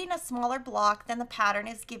creating a smaller block than the pattern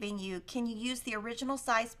is giving you, can you use the original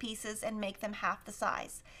size pieces and make them half the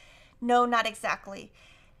size? No, not exactly.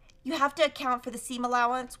 You have to account for the seam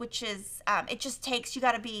allowance, which is, it just takes, you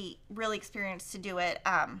got to be really experienced to do it.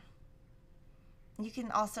 You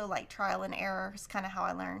can also like trial and error is kind of how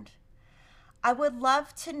I learned. I would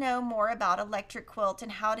love to know more about electric quilt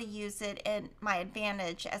and how to use it in my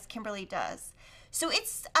advantage as Kimberly does. So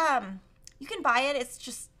it's, you can buy it. It's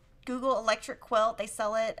just Google electric quilt. They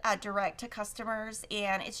sell it direct to customers,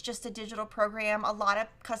 and it's just a digital program. A lot of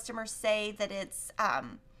customers say that it's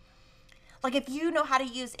like if you know how to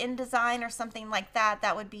use InDesign or something like that,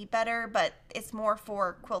 that would be better, but it's more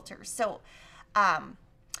for quilters. So, and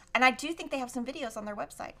I do think they have some videos on their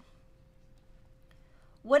website.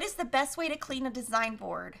 What is the best way to clean a design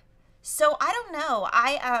board? So I don't know.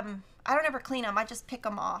 I don't ever clean them. I just pick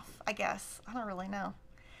them off, I guess. I don't really know.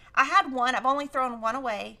 I had one. I've only thrown one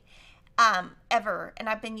away ever, and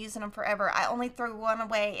I've been using them forever. I only threw one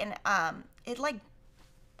away, and it like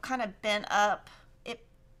kind of bent up. It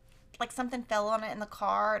like something fell on it in the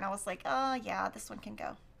car, and I was like, oh yeah, this one can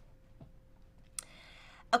go.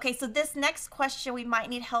 Okay, so this next question we might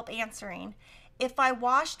need help answering. If I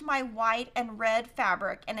washed my white and red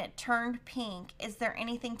fabric and it turned pink, is there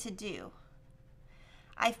anything to do?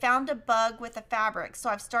 I found a bug with the fabric, so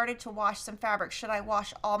I've started to wash some fabric. Should I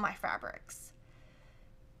wash all my fabrics?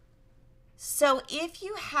 So if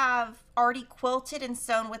you have already quilted and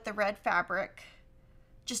sewn with the red fabric,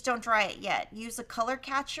 just don't dry it yet. Use a color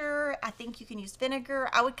catcher. I think you can use vinegar.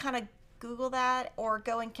 I would kind of Google that or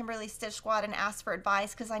go in Kimberly Stitch Squad and ask for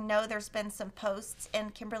advice, because I know there's been some posts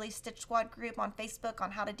in Kimberly Stitch Squad group on Facebook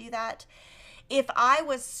on how to do that. If I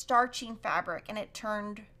was starching fabric and it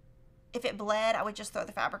turned, if it bled, I would just throw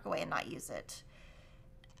the fabric away and not use it.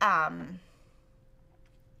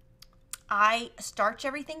 I starch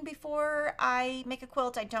everything before I make a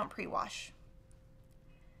quilt. I don't pre-wash.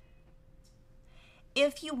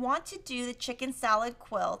 If you want to do the chicken salad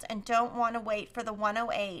quilt and don't want to wait for the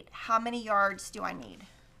 108, how many yards do I need?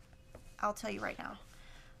 I'll tell you right now.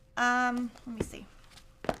 Let me see.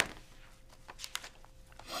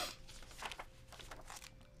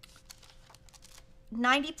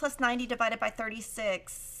 $90 plus 90 divided by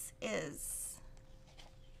 36 is,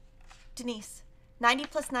 Denise, 90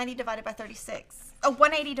 plus 90 divided by 36. Oh,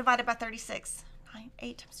 180 divided by 36.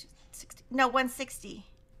 8 times 60. No, 160.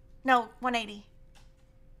 No, 180.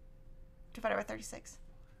 Divided by 36.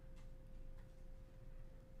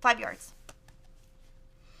 5 yards.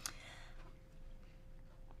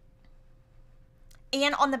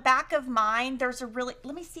 And on the back of mine, there's a really,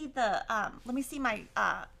 let me see my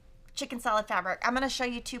chicken salad fabric. I'm going to show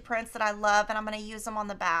you two prints that I love, and I'm going to use them on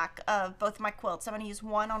the back of both my quilts. I'm going to use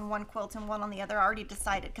one on one quilt and one on the other. I already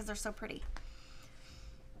decided because they're so pretty.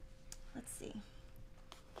 Let's see.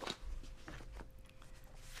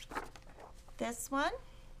 This one.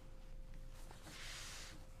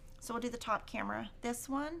 So we'll do the top camera. This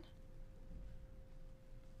one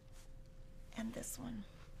and this one.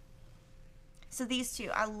 So these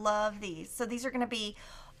two, I love these. So these are going to be,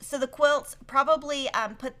 so the quilts, probably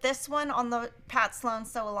put this one on the Pat Sloan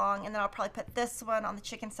Sew Along, and then I'll probably put this one on the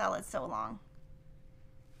Chicken Salad Sew Along.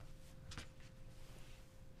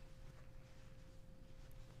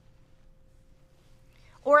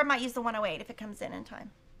 Or I might use the 108 if it comes in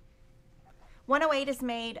time. 108 is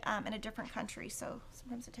made in a different country, so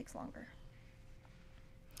sometimes it takes longer.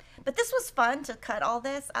 But this was fun to cut all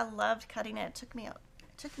this. I loved cutting it. It took me a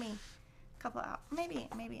couple hours. Maybe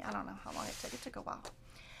I don't know how long it took. It took a while.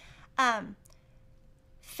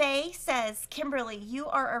 Faye says, Kimberly, you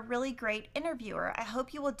are a really great interviewer. I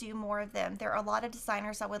hope you will do more of them. There are a lot of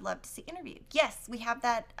designers I would love to see interviewed. Yes, we have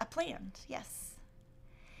that planned. Yes.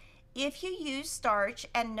 If you use starch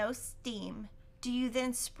and no steam, do you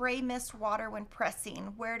then spray mist water when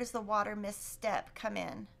pressing? Where does the water mist step come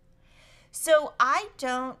in? So I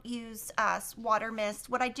don't use water mist.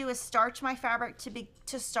 What I do is starch my fabric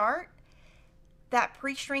to start. That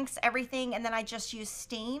pre-shrinks everything, and then I just use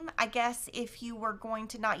steam. I guess if you were going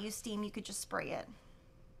to not use steam, you could just spray it.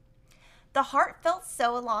 The Heartfelt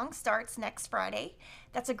Sew Along starts next Friday.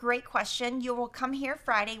 That's a great question. You will come here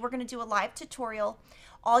Friday. We're going to do a live tutorial.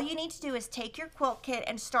 All you need to do is take your quilt kit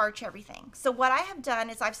and starch everything. So what I have done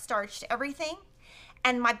is I've starched everything,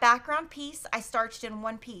 and my background piece I starched in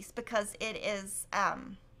one piece because it is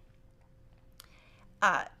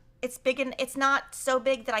it's big, and it's not so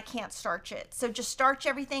big that I can't starch it. So just starch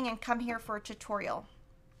everything and come here for a tutorial.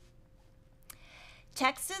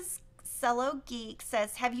 Texas Cello Geek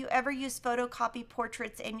says, have you ever used photocopy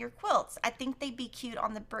portraits in your quilts? I think they'd be cute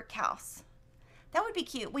on the brick house. That would be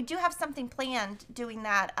cute. We do have something planned doing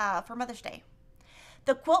that for Mother's Day.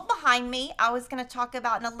 The quilt behind me, I was going to talk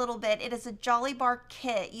about in a little bit. It is a Jolly Bar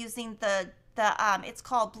kit using it's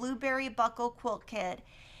called Blueberry Buckle Quilt Kit.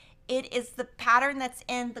 It is the pattern that's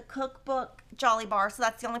in the cookbook Jolly Bar, so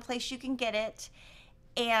that's the only place you can get it.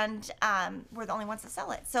 And we're the only ones that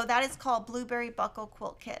sell it. So that is called Blueberry Buckle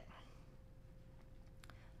Quilt Kit.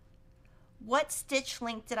 What stitch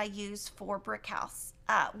length did I use for Brick House?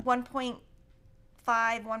 1.5,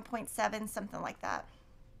 1.7, something like that.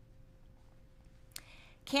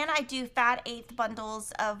 Can I do fat eighth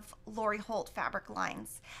bundles of Lori Holt fabric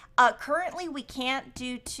lines? Currently, we can't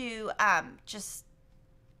due to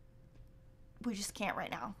we just can't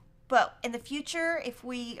right now. But in the future, if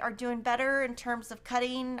we are doing better in terms of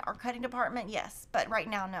cutting, our cutting department, yes. But right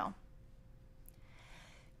now, no.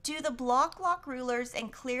 Do the block lock rulers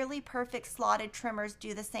and clearly perfect slotted trimmers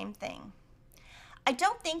do the same thing? I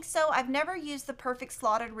don't think so. I've never used the perfect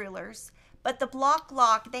slotted rulers, but the block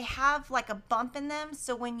lock, they have like a bump in them.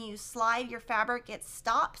 So when you slide your fabric, it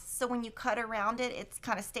stops. So when you cut around it, it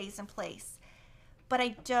kind of stays in place. But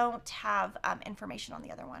I don't have information on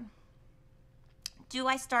the other one. Do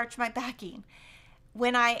I starch my backing?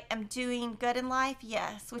 When I am doing good in life,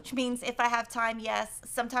 yes, which means if I have time, yes.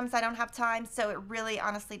 Sometimes I don't have time, so it really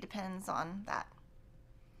honestly depends on that.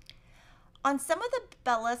 On some of the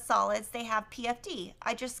Bella solids, they have PFD.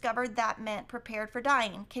 I discovered that meant prepared for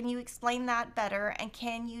dyeing. Can you explain that better, and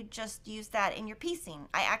can you just use that in your piecing?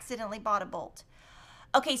 I accidentally bought a bolt.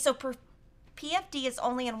 Okay, so PFD is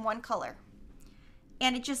only in one color.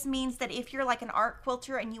 And it just means that if you're like an art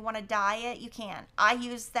quilter and you want to dye it, you can. I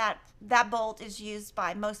use that bolt is used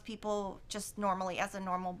by most people just normally as a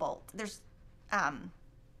normal bolt. There's, I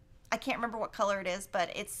can't remember what color it is, but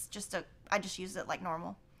it's just I just use it like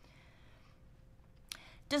normal.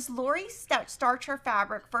 Does Lori starch her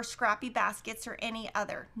fabric for scrappy baskets or any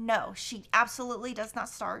other? No, she absolutely does not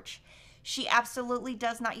starch. She absolutely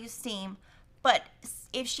does not use steam. But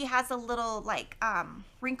if she has a little like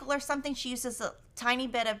wrinkle or something, she uses a tiny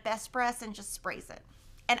bit of Best Press and just sprays it.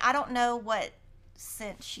 And I don't know what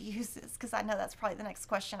scent she uses because I know that's probably the next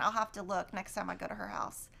question. I'll have to look next time I go to her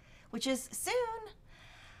house, which is soon.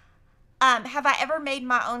 Have I ever made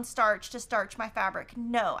my own starch to starch my fabric?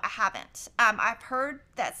 No, I haven't. I've heard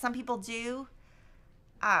that some people do.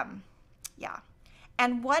 Yeah.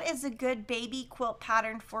 And what is a good baby quilt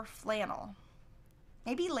pattern for flannel?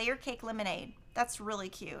 Maybe Layer Cake Lemonade. That's really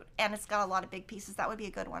cute. And it's got a lot of big pieces. That would be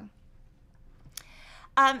a good one.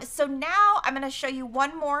 So now I'm going to show you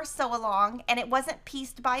one more sew along, and it wasn't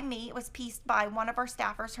pieced by me. It was pieced by one of our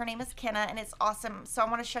staffers. Her name is Kenna, and it's awesome. So I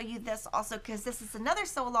want to show you this also because this is another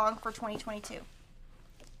sew along for 2022.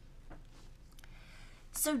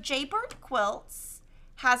 So Jaybird Quilts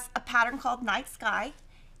has a pattern called Night Sky.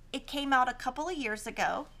 It came out a couple of years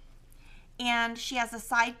ago, and she has a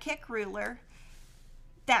sidekick ruler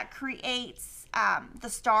that creates the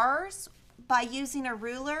stars by using a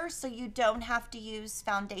ruler, so you don't have to use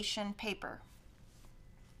foundation paper.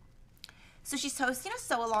 So she's hosting a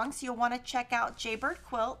sew along, so you'll want to check out Jaybird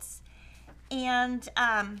Quilts, and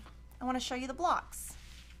I want to show you the blocks.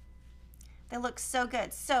 They look so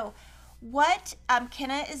good. So what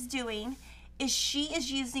Kenna is doing is she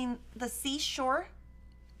is using the Seashore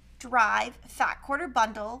Drive Fat Quarter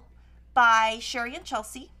Bundle by Sherry and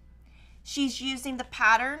Chelsea. She's using the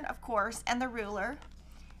pattern, of course, and the ruler,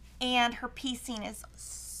 and her piecing is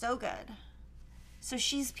so good. So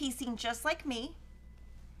she's piecing just like me,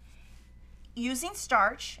 using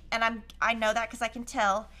starch, and I know that because I can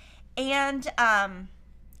tell, and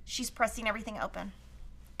she's pressing everything open.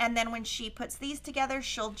 And then when she puts these together,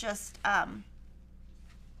 she'll just line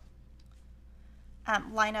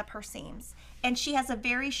up her seams. And she has a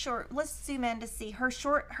very short, let's zoom in to see, her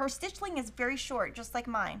stitch length is very short, just like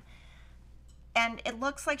mine. And it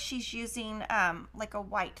looks like she's using like a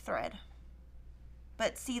white thread.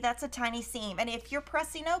 But see, that's a tiny seam. And if you're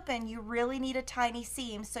pressing open, you really need a tiny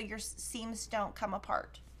seam so your seams don't come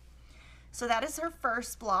apart. So that is her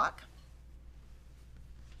first block.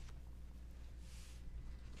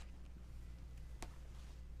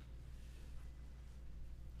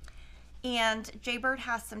 And Jaybird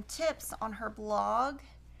has some tips on her blog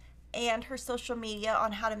and her social media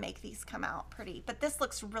on how to make these come out pretty. But this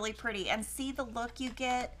looks really pretty, and see the look you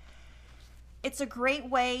get. It's a great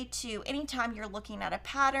way to, anytime you're looking at a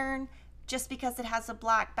pattern, just because it has a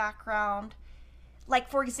black background. Like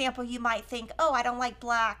for example, you might think, oh, I don't like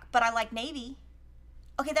black, but I like navy.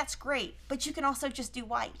 Okay, that's great, but you can also just do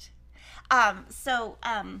white.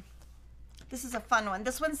 This is a fun one.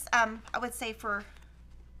 This one's, I would say for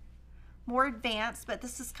more advanced, but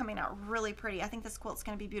this is coming out really pretty. I think this quilt's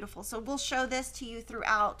going to be beautiful. So we'll show this to you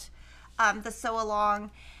throughout the sew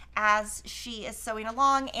along as she is sewing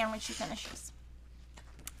along and when she finishes.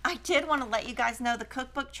 I did want to let you guys know the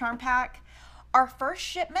cookbook charm pack, our first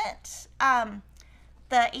shipment, the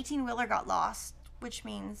 18-wheeler got lost, which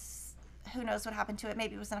means who knows what happened to it.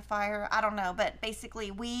 Maybe it was in a fire. I don't know. But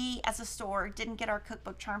basically, we as a store didn't get our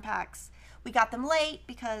cookbook charm packs. We got them late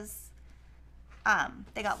because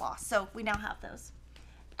they got lost. So we now have those.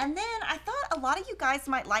 And then I thought a lot of you guys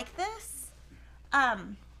might like this.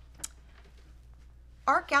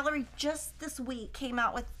 Art Gallery just this week came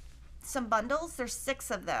out with some bundles. There's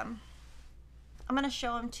 6 of them. I'm going to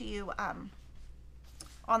show them to you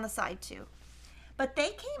on the side too. But they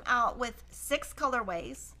came out with 6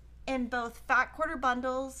 colorways in both fat quarter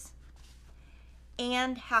bundles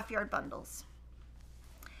and half yard bundles.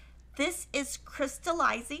 This is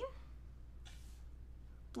crystallizing,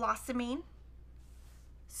 blossoming,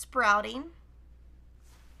 sprouting,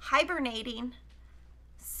 hibernating,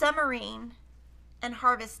 summering, and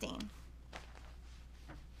harvesting.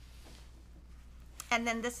 And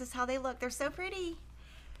then this is how they look. They're so pretty.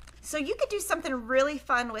 So you could do something really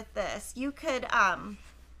fun with this. You could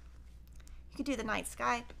do the night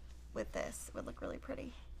sky with this. It would look really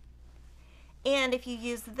pretty. And if you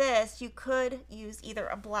use this, you could use either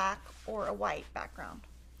a black or a white background.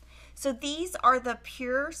 So these are the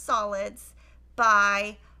Pure Solids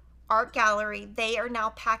by Art Gallery. They are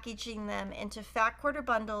now packaging them into fat quarter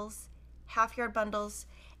bundles, half yard bundles,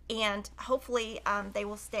 and hopefully they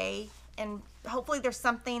will stay, and hopefully there's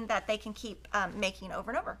something that they can keep making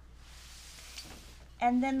over and over.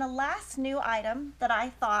 And then the last new item that I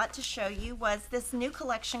thought to show you was this new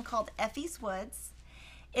collection called Effie's Woods.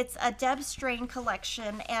 It's a Deb Strain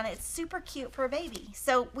collection, and it's super cute for a baby.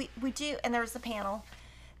 So we do, and there's a panel.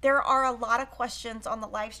 There are a lot of questions on the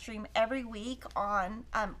live stream every week on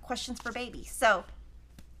questions for babies. So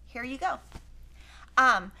here you go.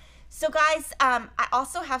 So guys, I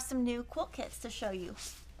also have some new quilt kits to show you.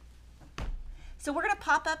 So we're gonna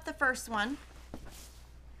pop up the first one.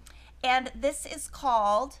 And this is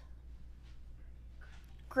called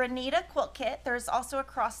Granita Quilt Kit. There's also a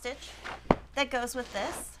cross stitch that goes with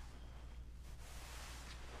this.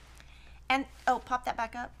 And, oh, pop that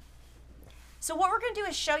back up. So what we're going to do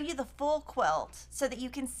is show you the full quilt so that you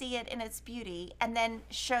can see it in its beauty, and then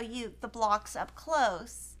show you the blocks up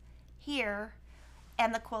close here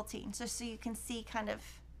and the quilting, so you can see kind of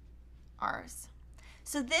ours.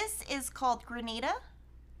 So this is called Granita.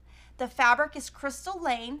 The fabric is Crystal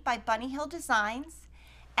Lane by Bunny Hill Designs,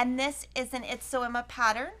 and this is an It's So Emma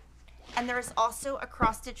pattern, and there is also a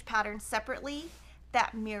cross stitch pattern separately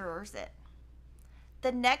that mirrors it.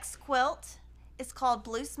 The next quilt is called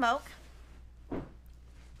Blue Smoke.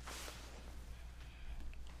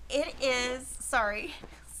 It is, sorry,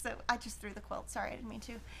 so I just threw the quilt, sorry, I didn't mean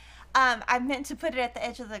to. I meant to put it at the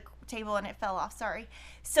edge of the table and it fell off, sorry.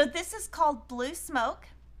 So this is called Blue Smoke.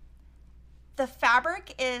 The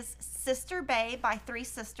fabric is Sister Bay by 3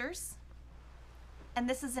 Sisters, and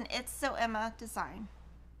this is an It's So Emma design.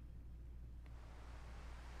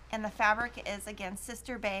 And the fabric is, again,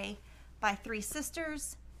 Sister Bay by 3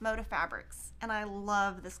 Sisters, Moda Fabrics. And I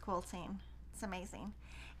love this quilting. It's amazing.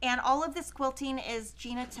 And all of this quilting is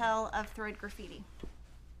Gina Tell of Thread Graffiti.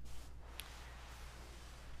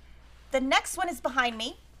 The next one is behind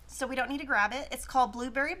me, so we don't need to grab it. It's called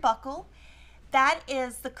Blueberry Buckle. That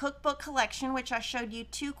is the cookbook collection, which I showed you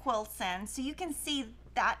 2 quilts in. So you can see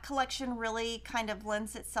that collection really kind of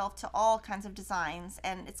lends itself to all kinds of designs,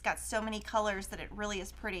 and it's got so many colors that it really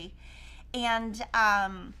is pretty. And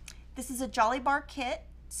this is a Jolly Bar kit,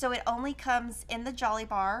 so it only comes in the Jolly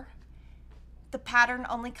Bar. The pattern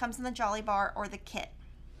only comes in the Jolly Bar or the kit.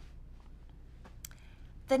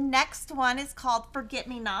 The next one is called Forget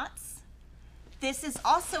Me Nots. This is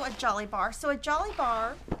also a Jolly Bar. So a Jolly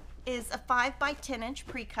Bar is a 5 by 10 inch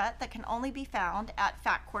pre-cut that can only be found at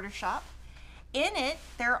Fat Quarter Shop. In it,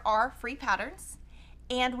 there are free patterns,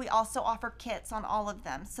 and we also offer kits on all of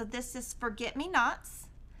them. So this is Forget Me Nots.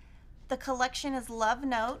 The collection is Love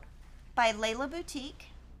Note by Layla Boutique.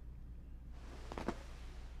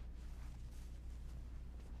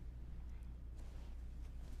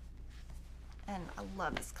 And I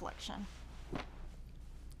love this collection.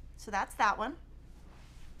 So that's that one.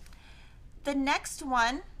 The next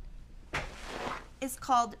one is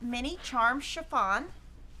called Mini Charm Chiffon.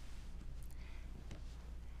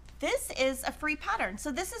 This is a free pattern.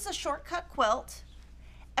 So this is a shortcut quilt.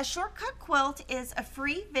 A shortcut quilt is a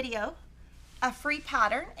free video, a free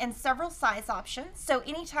pattern, and several size options. So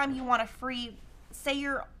anytime you want a free, say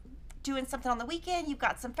you're doing something on the weekend, you've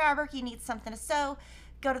got some fabric, you need something to sew,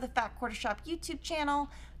 go to the Fat Quarter Shop YouTube channel,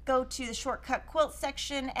 go to the shortcut quilt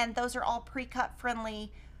section, and those are all pre-cut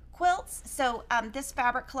friendly quilts. So this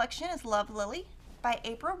fabric collection is Love Lily by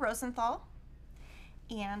April Rosenthal,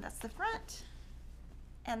 and that's the front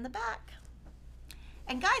and the back.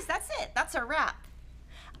 And guys, that's it. That's a wrap.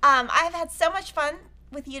 I have had so much fun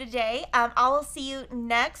with you today. I will see you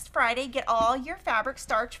next Friday. Get all your fabric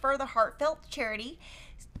starch for the Heartfelt charity.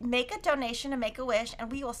 Make a donation to Make-A-Wish,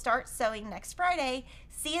 and we will start sewing next Friday.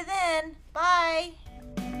 See you then. Bye.